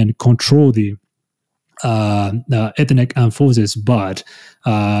government control the ethnic armed forces, but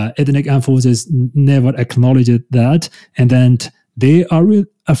ethnic armed forces never acknowledge that, and then they are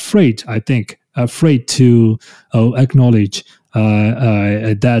afraid to acknowledge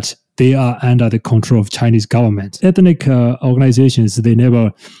that they are under the control of Chinese government. Ethnic organizations, they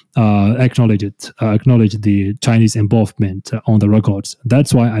never acknowledge the Chinese involvement on the records.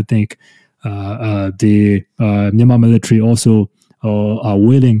 That's why I think the Myanmar military also are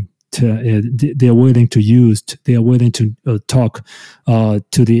willing to they are willing to talk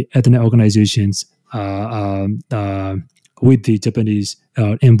to the ethnic organizations with the Japanese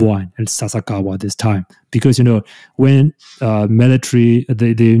envoy at Sasakawa this time, because when military,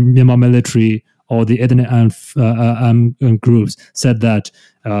 the Myanmar military or the ethnic armed groups said that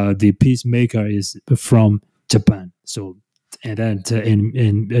the peacemaker is from Japan, so. And then the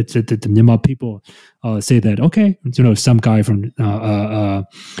Myanmar people say that okay, some guy from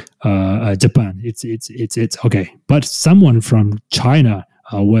Japan, it's okay, but someone from China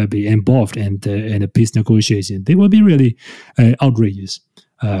will be involved in the peace negotiation. They will be really outrageous.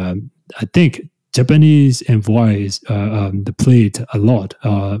 I think Japanese envoys played a lot,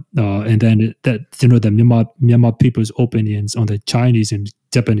 and then that the Myanmar people's opinions on the Chinese and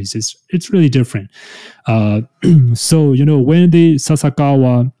Japanese it's really different. So when the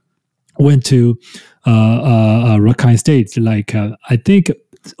Sasakawa went to Rakhine State, like I think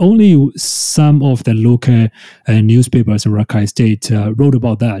only some of the local newspapers in Rakhine State wrote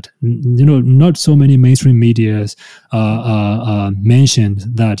about that. Not so many mainstream medias mentioned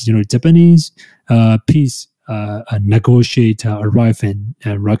that Japanese peace negotiator arrived in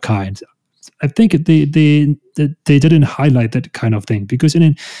Rakhine. I think they didn't highlight that kind of thing because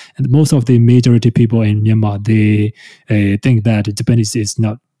most of the majority people in Myanmar, they think that Japanese is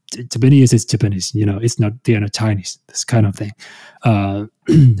Japanese. It's not, they are not Chinese. This kind of thing. I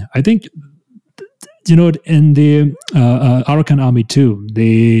think in the Arakan army too,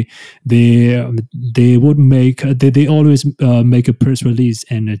 they would make they always make a press release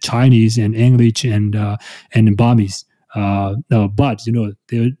in Chinese and English and Burmese. But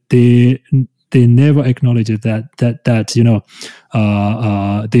they never acknowledge that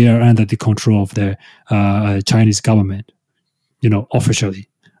they are under the control of the Chinese government, officially.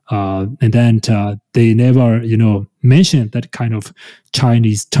 And then they never, mention that kind of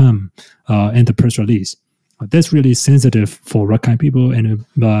Chinese term in the press release. That's really sensitive for Rakhine people and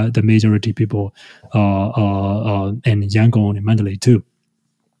the majority people in Yangon and Mandalay too.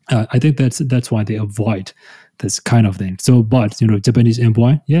 I think that's why they avoid this kind of thing. So, but Japanese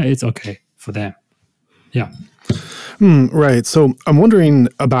envoy, yeah, it's okay for them. Yeah. Right. So I'm wondering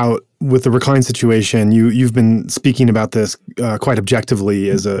about with the Rakhine situation. You've been speaking about this quite objectively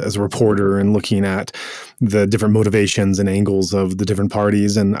as a reporter and looking at the different motivations and angles of the different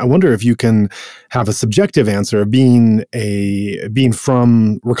parties. And I wonder if you can have a subjective answer of being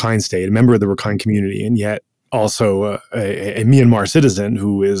from Rakhine State, a member of the Rakhine community, and yet also a Myanmar citizen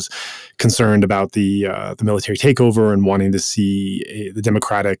who is concerned about the military takeover and wanting to see the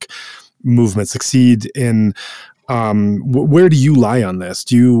democratic movement succeed in. Where do you lie on this?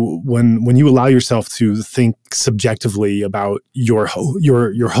 Do you, when you allow yourself to think subjectively about your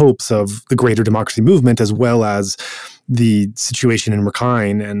hopes of the greater democracy movement, as well as the situation in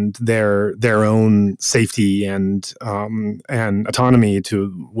Rakhine and their own safety and autonomy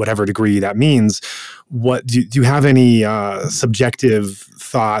to whatever degree that means, what do you have any subjective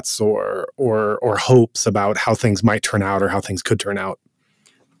thoughts or hopes about how things might turn out or how things could turn out?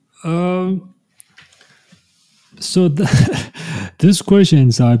 So these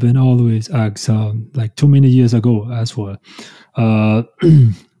questions I've been always asked like too many years ago as well.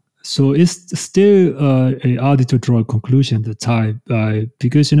 So it's still hard to draw a conclusion the time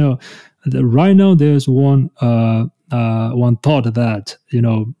because right now there's one thought that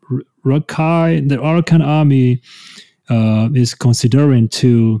Rakhine, the Arakan army is considering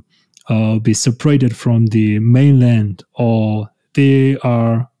to be separated from the mainland, or they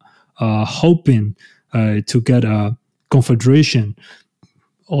are hoping to get a confederation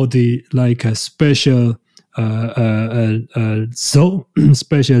or a special zone,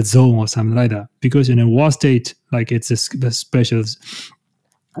 special zone or something like that. Because in one state, like it's a special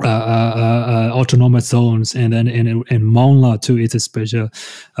autonomous zones, and then in Maungdaw too, it's a special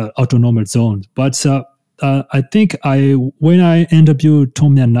autonomous zone. But I think when I interviewed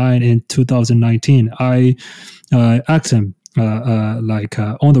Tom Nyan in 2019, I asked him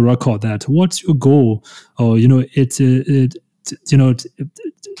on the record that what's your goal? Or are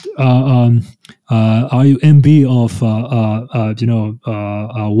you envy of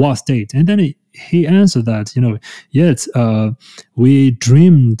what state? And then he answered that yes, we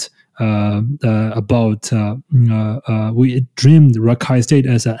dreamed about we dreamed Rakhine State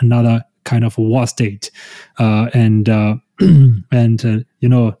as another kind of war state, and not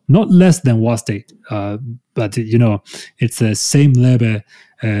less than war state, but it's the same level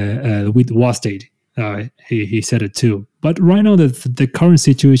with war state. He said it too. But right now, the current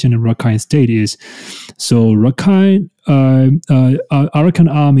situation in Rakhine State is so Rakhine Arakan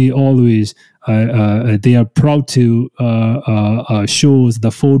army always they are proud to show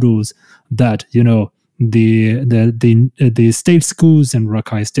the photos that the state schools in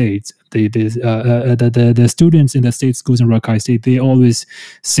Rakhine State, the students in the state schools in Rakhine State, they always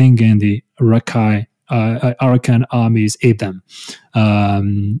sing in the Rakhine Arakan army's anthem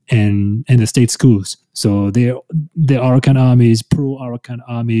in the state schools. So the Arakan armies, pro-Arakan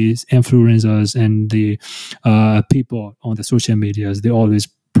armies, influencers, and the people on the social medias, they always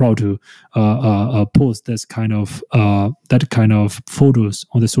proud to post that kind of photos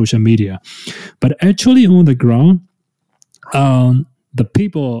on the social media. But actually on the ground, the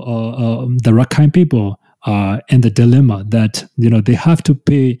people, the Rakhine people, are in the dilemma that they have to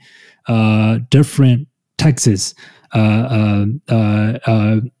pay different taxes. They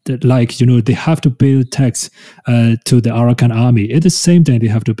have to pay tax to the Arakan army. At the same time, they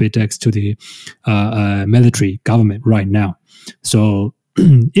have to pay tax to the military government right now. So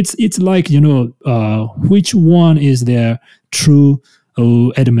it's like which one is their true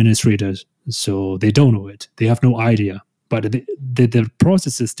administrators? So they don't know it. They have no idea. But the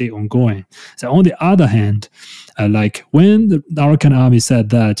processes stay ongoing. So on the other hand, like when the Arakan army said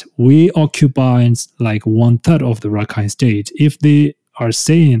that we occupy like 1/3 of the Rakhine State, if they are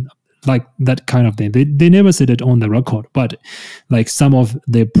saying like that kind of thing, they never said it on the record, but like some of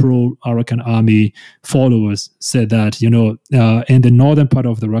the pro-Arakan army followers said that in the northern part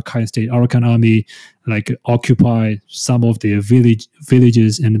of the Rakhine State, Arakan army like occupy some of the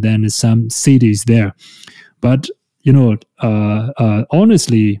villages and then some cities there. But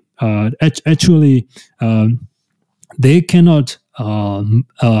honestly, actually, they cannot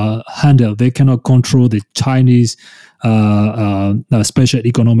they cannot control the Chinese special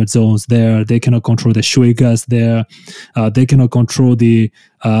economic zones there. They cannot control the shuigas there. They cannot control the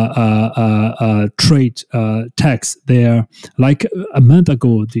trade tax there. Like a month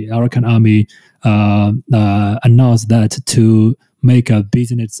ago, the Arakan army announced that to make a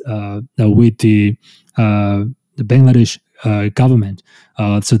business with the Bangladesh government.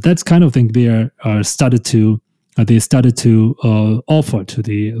 So that's kind of thing they started to offer to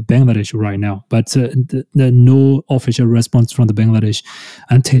the Bangladesh right now, but no official response from the Bangladesh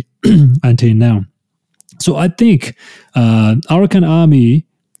until now. So I think Arakan Army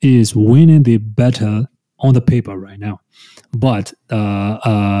is winning the battle on the paper right now, but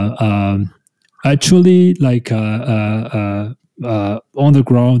actually, like on the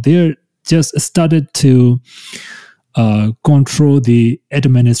ground, they're just started to control the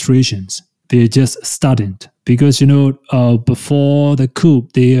administrations. They're just starting because before the coup,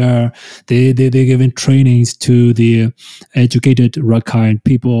 they're giving trainings to the educated Rakhine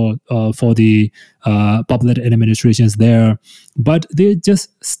people for the public administrations there, but they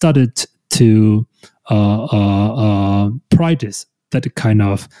just started to practice that kind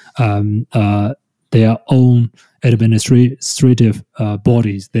of their own administrative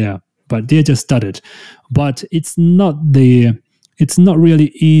bodies there. But they just started, but it's not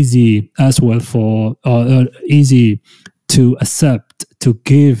really easy as well for easy to accept to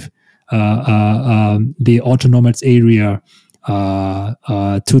give the autonomous area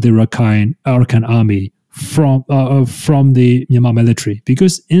to the Arakan Army from the Myanmar military,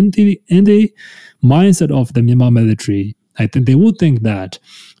 because in the mindset of the Myanmar military, I think they would think that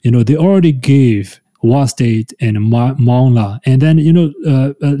they already gave Wa State and Maungdaw, and then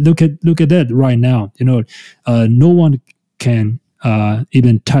look at that right now. No one can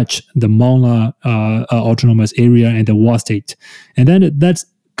even touch the Maungdaw autonomous area and the Wa State, and then that's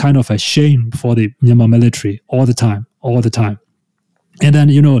kind of a shame for the Myanmar military all the time. And then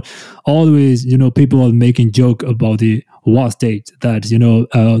always people are making joke about the Wa State, that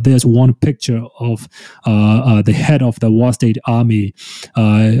there's one picture of the head of the Wa State army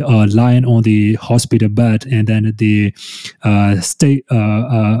lying on the hospital bed, and then the state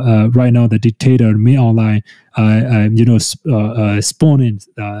right now the dictator Min Aung Hlaing spawning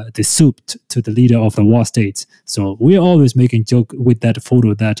the soup to the leader of the Wa State. So we're always making joke with that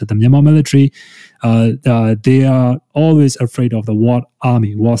photo that the Myanmar military they are always afraid of the Wa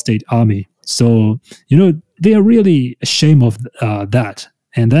State army. So they are really ashamed of that.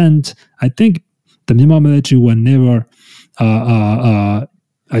 And then I think the Myanmar military will never. I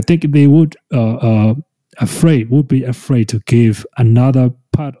think they would be afraid to give another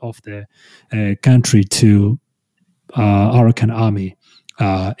part of the country to Arakan Army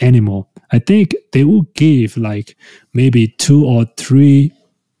anymore. I think they will give like maybe 2 or 3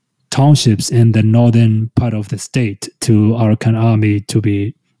 townships in the northern part of the state to Arakan Army to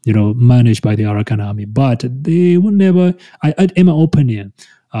be managed by the Arakan Army, but they will never. In my opinion,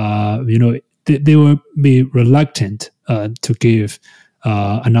 they will be reluctant to give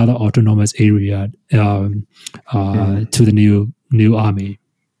another autonomous area to the new army.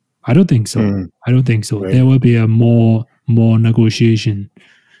 I don't think so. I don't think so. Right. There will be a more negotiation.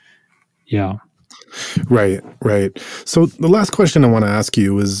 Yeah. Right. So the last question I want to ask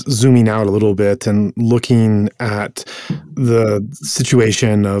you is zooming out a little bit and looking at the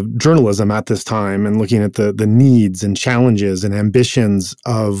situation of journalism at this time and looking at the needs and challenges and ambitions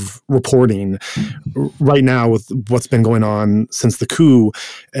of reporting right now with what's been going on since the coup.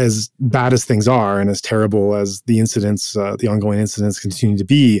 As bad as things are and as terrible as the incidents, the ongoing incidents continue to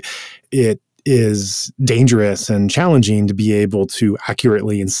be, it is dangerous and challenging to be able to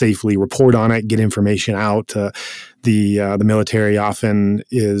accurately and safely report on it, get information out. The military often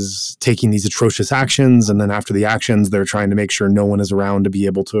is taking these atrocious actions, and then after the actions, they're trying to make sure no one is around to be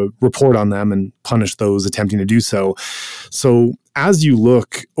able to report on them and punish those attempting to do so. So as you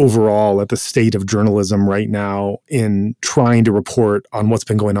look overall at the state of journalism right now in trying to report on what's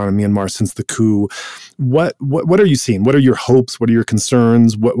been going on in Myanmar since the coup, what are you seeing? What are your hopes? What are your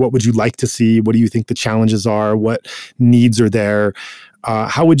concerns? What would you like to see? What do you think the challenges are? What needs are there?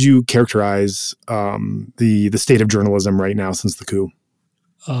 How would you characterize the state of journalism right now since the coup?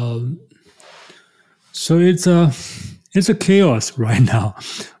 So it's a chaos right now.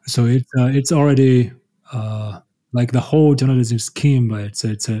 So it's already like the whole journalism scheme, but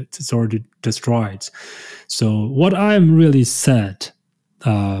it's already destroyed. So what I'm really sad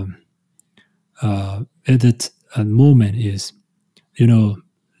at that moment is, the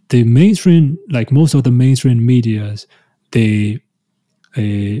mainstream, like most of the mainstream medias, they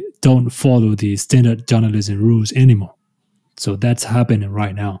don't follow the standard journalism rules anymore. So that's happening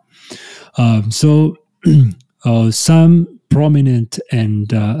right now. So some prominent and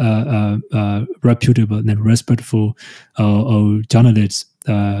reputable and respectful journalists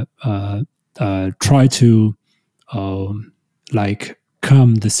try to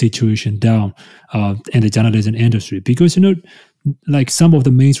calm the situation down in the journalism industry, because like some of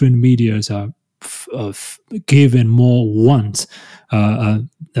the mainstream medias are given more wants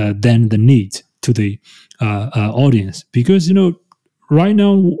than the need to the audience, because right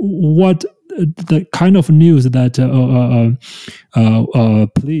now what the kind of news that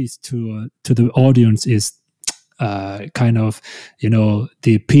plays to the audience is kind of,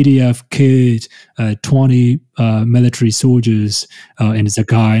 the PDF killed 20 military soldiers in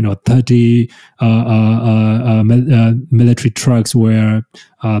Rakhine, or 30 military trucks were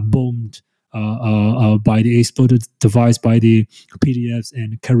bombed by the explosive device by the PDFs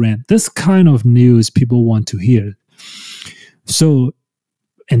and Karen. This kind of news people want to hear. So,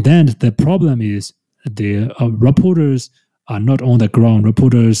 and then the problem is the reporters are not on the ground.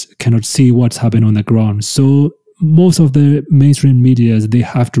 Reporters cannot see what's happening on the ground. So most of the mainstream media, they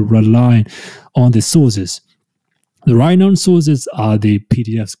have to rely on the sources. The right-known sources are the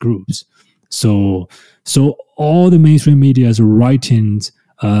PDFs groups. So all the mainstream media's writings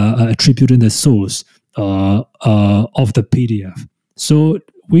attributing the source of the PDF. So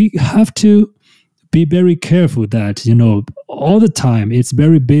we have to be very careful that, all the time, it's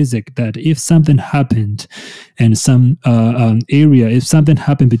very basic that if something happened in some area, if something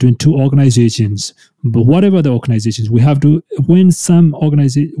happened between two organizations, but whatever the organizations, we have to, when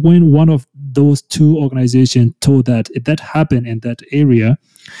one of those two organizations told that happened in that area,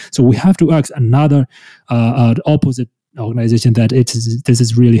 so we have to ask another opposite organization that this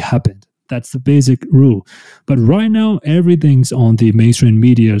has really happened. That's the basic rule. But right now, everything's on the mainstream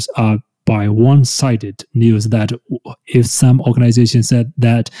medias are by one-sided news, that if some organization said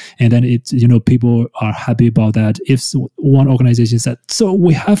that, and then it's, people are happy about that. If one organization said, so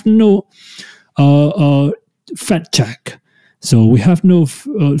we have no fact check. So we have no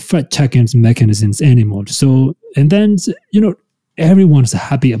fact checking mechanisms anymore. So, and then, everyone's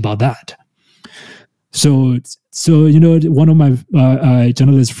happy about that. So one of my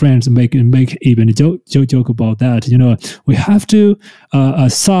journalist friends make even a joke about that. We have to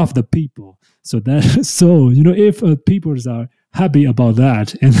solve the people. So if people are happy about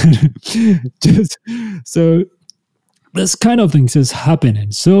that, and then just so this kind of things is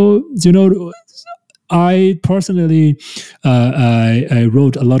happening. So I personally I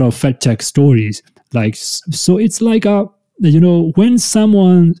wrote a lot of fact check stories. So it's like when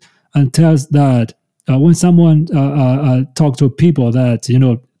someone tells that. When someone talk to people that,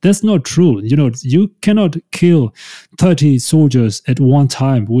 that's not true. You cannot kill 30 soldiers at one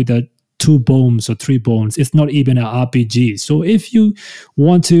time with 2 bombs or 3 bombs. It's not even an RPG. So if you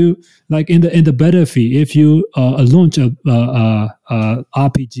want to, like in the battlefield, if you launch a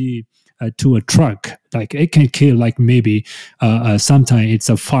RPG to a truck, like it can kill like maybe sometimes it's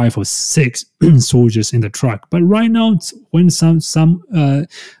 5 or 6 soldiers in the truck. But right now, when some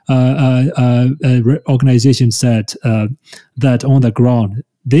organization said that on the ground,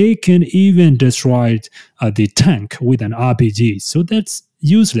 they can even destroy the tank with an RPG. So that's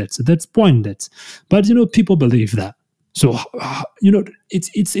useless. That's pointless. But people believe that. So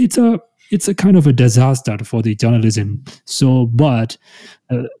it's a kind of a disaster for the journalism. So, but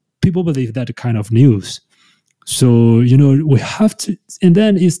people believe that kind of news. So, we have to, and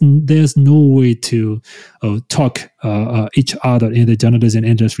then there's no way to talk each other in the journalism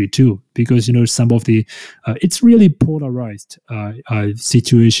industry too, because, some of the, it's really polarized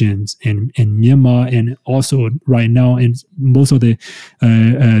situations in Myanmar, and also right now, and most of the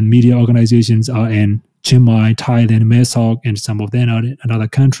media organizations are in Chiang Mai, Thailand, Mekong, and some of them are in another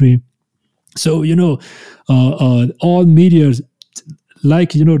country. So, all media,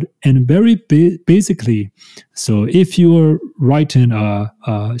 like, and very basically, so if you're writing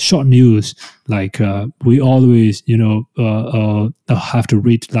short news, like we always, have to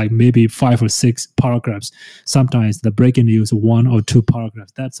read like maybe 5 or 6 paragraphs. Sometimes the breaking news, 1 or 2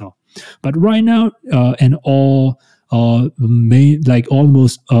 paragraphs, that's all. But right now, and all like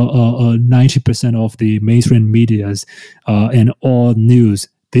almost 90% of the mainstream medias and all news,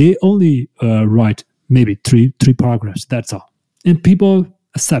 they only write maybe three paragraphs, that's all. And people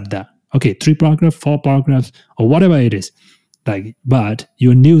accept that. Okay, 3 paragraphs, 4 paragraphs, or whatever it is. Like, but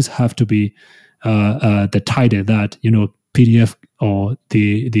your news have to be the title that, PDF, or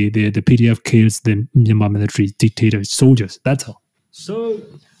the PDF kills the Myanmar military dictator soldiers. That's all. So,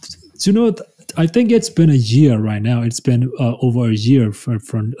 I think it's been a year right now. It's been over a year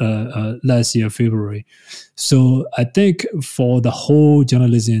from last year, February. So I think for the whole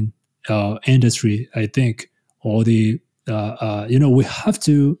journalism industry, I think all the we have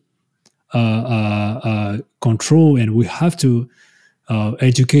to control, and we have to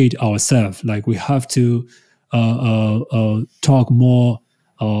educate ourselves. Like, we have to talk more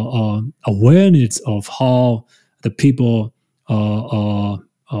awareness of how the people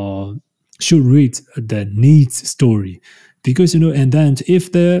should read the needs story, because and then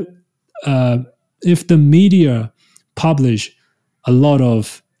if the media publish a lot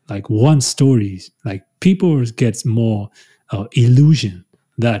of like one story, like people get more illusion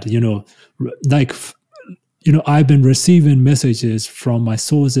that, I've been receiving messages from my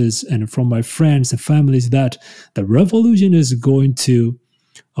sources and from my friends and families that the revolution is going to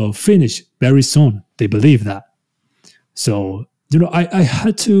finish very soon. They believe that. So, I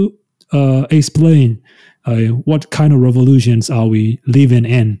had to explain what kind of revolutions are we living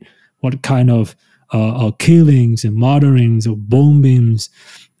in, what kind of killings and murderings or bombings,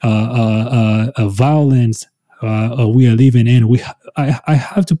 violence we are living in. I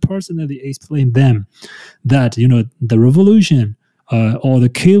have to personally explain them that the revolution or the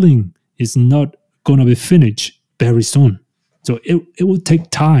killing is not going to be finished very soon. So it will take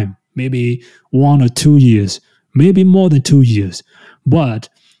time, maybe 1 or 2 years, maybe more than 2 years. But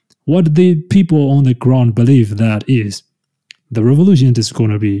what the people on the ground believe that is the revolution is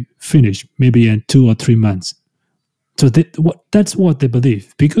going to be finished maybe in 2 or 3 months. So that's what they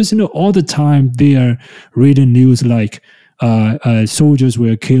believe, because all the time they are reading news like soldiers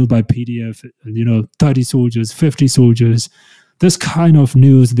were killed by PDF, 30 soldiers, 50 soldiers. This kind of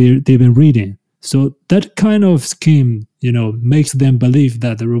news they've been reading. So that kind of scheme, makes them believe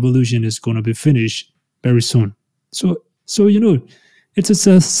that the revolution is going to be finished very soon. So it's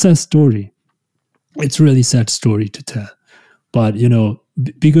a sad story. It's really sad story to tell. But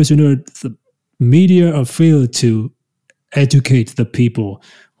because the media are failed to educate the people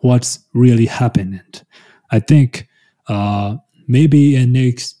what's really happening. I think maybe in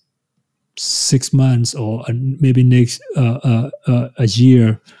next 6 months or maybe next a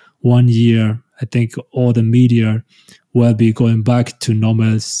year, 1 year, I think all the media will be going back to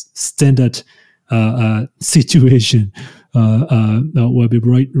normal standard situation. Will be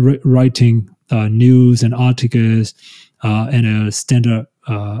writing news and articles and standard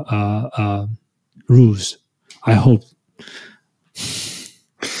rules. I hope.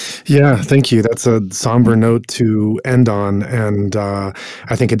 Yeah, thank you. That's a somber note to end on. And I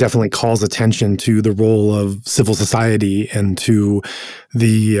think it definitely calls attention to the role of civil society and to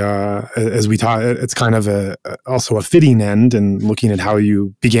the, as we talk, it's kind of also a fitting end, and looking at how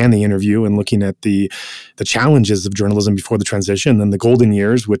you began the interview and looking at the challenges of journalism before the transition and the golden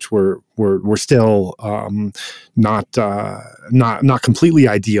years, which were still not completely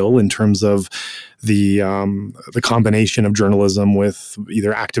ideal in terms of the combination of journalism with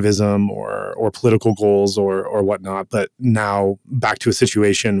either activism or political goals or whatnot. But now back to a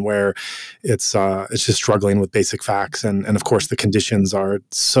situation where it's just struggling with basic facts, and of course the conditions are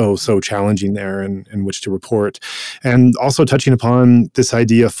so challenging there in which to report. And also touching upon this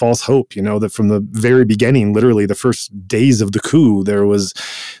idea of false hope, that from the very beginning, literally the first days of the coup, there's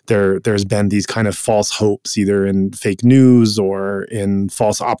been these kind of false hopes, either in fake news or in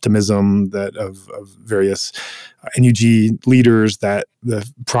false optimism that of various NUG leaders that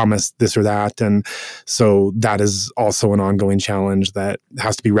promised this or that. And so that is also an ongoing challenge that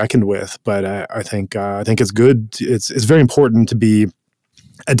has to be reckoned with. But I think it's good. It's very important to be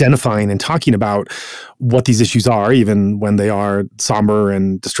identifying and talking about what these issues are, even when they are somber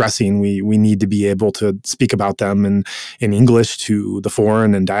and distressing. We need to be able to speak about them in English to the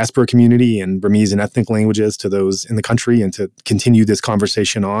foreign and diaspora community, and Burmese and ethnic languages to those in the country, and to continue this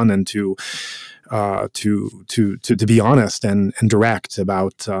conversation on, and to be honest and direct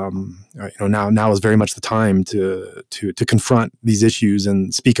about now is very much the time to confront these issues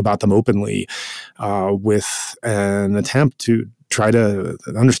and speak about them openly, with an attempt to try to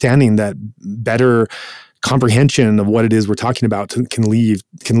understanding that better comprehension of what it is we're talking about can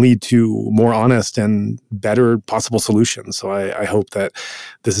lead to more honest and better possible solutions. So I hope that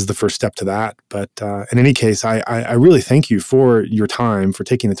this is the first step to that. But in any case, I really thank you for your time, for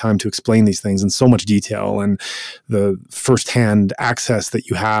taking the time to explain these things in so much detail, and the firsthand access that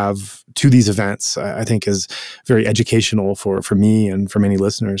you have to these events, I think is very educational for me and for many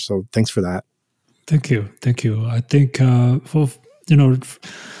listeners. So thanks for that. Thank you. I think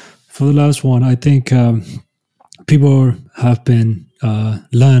for the last one, I think people have been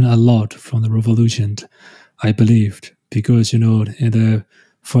learn a lot from the revolution, I believed, because in the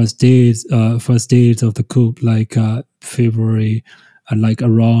first days of the coup, like February and like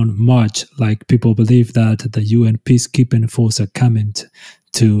around March, like people believe that the UN peacekeeping force are coming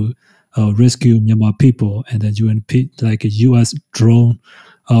to rescue Myanmar people, and then like a US drone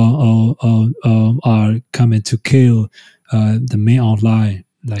are coming to kill the main online.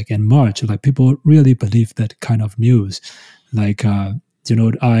 Like in March, like people really believe that kind of news. Like I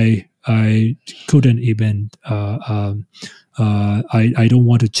couldn't even I don't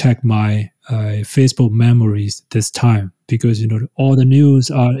want to check my Facebook memories this time, because all the news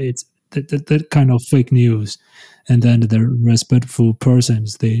are it's that kind of fake news, And then the respectful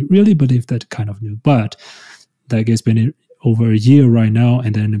persons, they really believe that kind of news. But like it's been over a year right now,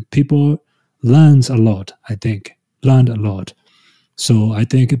 and then people learn a lot, I think. Learned a lot. So I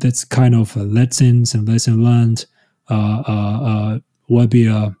think that's kind of lessons and lesson learned will be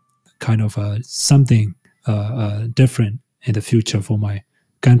a kind of something different in the future for my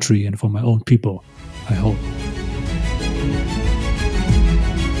country and for my own people, I hope.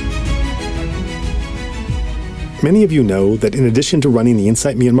 Many of you know that in addition to running the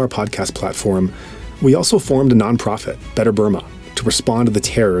Insight Myanmar podcast platform, we also formed a nonprofit, Better Burma, to respond to the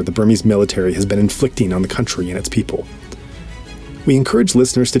terror the Burmese military has been inflicting on the country and its people. We encourage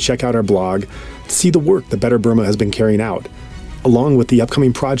listeners to check out our blog to see the work that Better Burma has been carrying out, along with the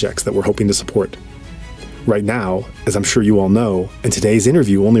upcoming projects that we're hoping to support. Right now, as I'm sure you all know, and today's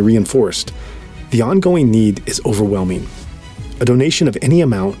interview only reinforced, the ongoing need is overwhelming. A donation of any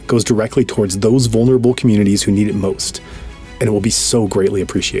amount goes directly towards those vulnerable communities who need it most, and it will be so greatly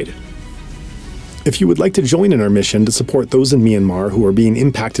appreciated. If you would like to join in our mission to support those in Myanmar who are being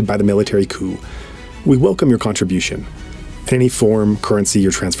impacted by the military coup, we welcome your contribution in any form, currency,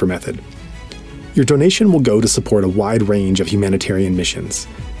 or transfer method. Your donation will go to support a wide range of humanitarian missions,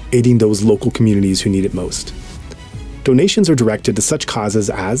 aiding those local communities who need it most. Donations are directed to such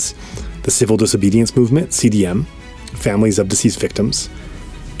causes as the Civil Disobedience Movement, CDM, families of deceased victims,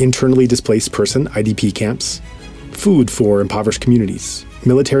 internally displaced person, IDP camps, food for impoverished communities,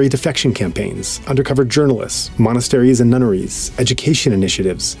 military defection campaigns, undercover journalists, monasteries and nunneries, education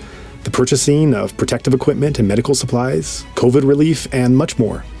initiatives, the purchasing of protective equipment and medical supplies, COVID relief, and much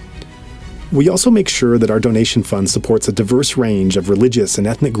more. We also make sure that our donation fund supports a diverse range of religious and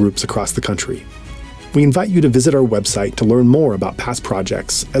ethnic groups across the country. We invite you to visit our website to learn more about past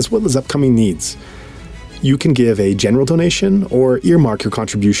projects as well as upcoming needs. You can give a general donation or earmark your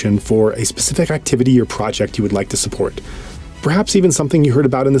contribution for a specific activity or project you would like to support, perhaps even something you heard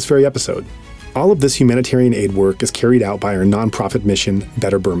about in this very episode. All of this humanitarian aid work is carried out by our nonprofit mission,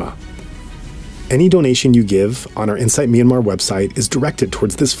 Better Burma. Any donation you give on our Insight Myanmar website is directed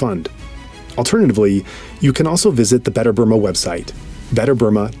towards this fund. Alternatively, you can also visit the Better Burma website,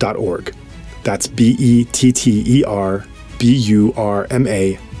 betterburma.org. That's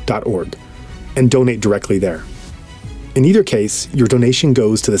BETTERBURMA.org, and donate directly there. In either case, your donation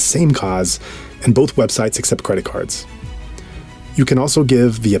goes to the same cause, and both websites accept credit cards. You can also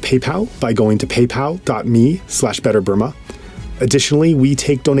give via PayPal by going to paypal.me/betterburma. Additionally, we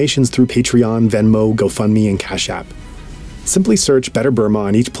take donations through Patreon, Venmo, GoFundMe, and Cash App. Simply search Better Burma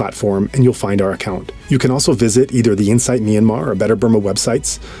on each platform and you'll find our account. You can also visit either the Insight Myanmar or Better Burma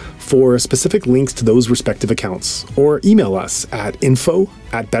websites for specific links to those respective accounts, or email us at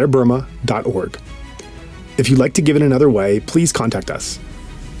info@betterburma.org. If you'd like to give it another way, please contact us.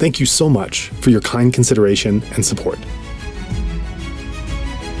 Thank you so much for your kind consideration and support.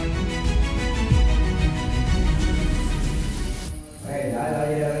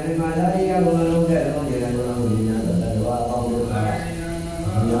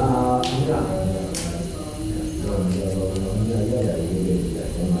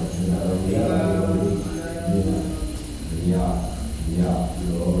 Yeah.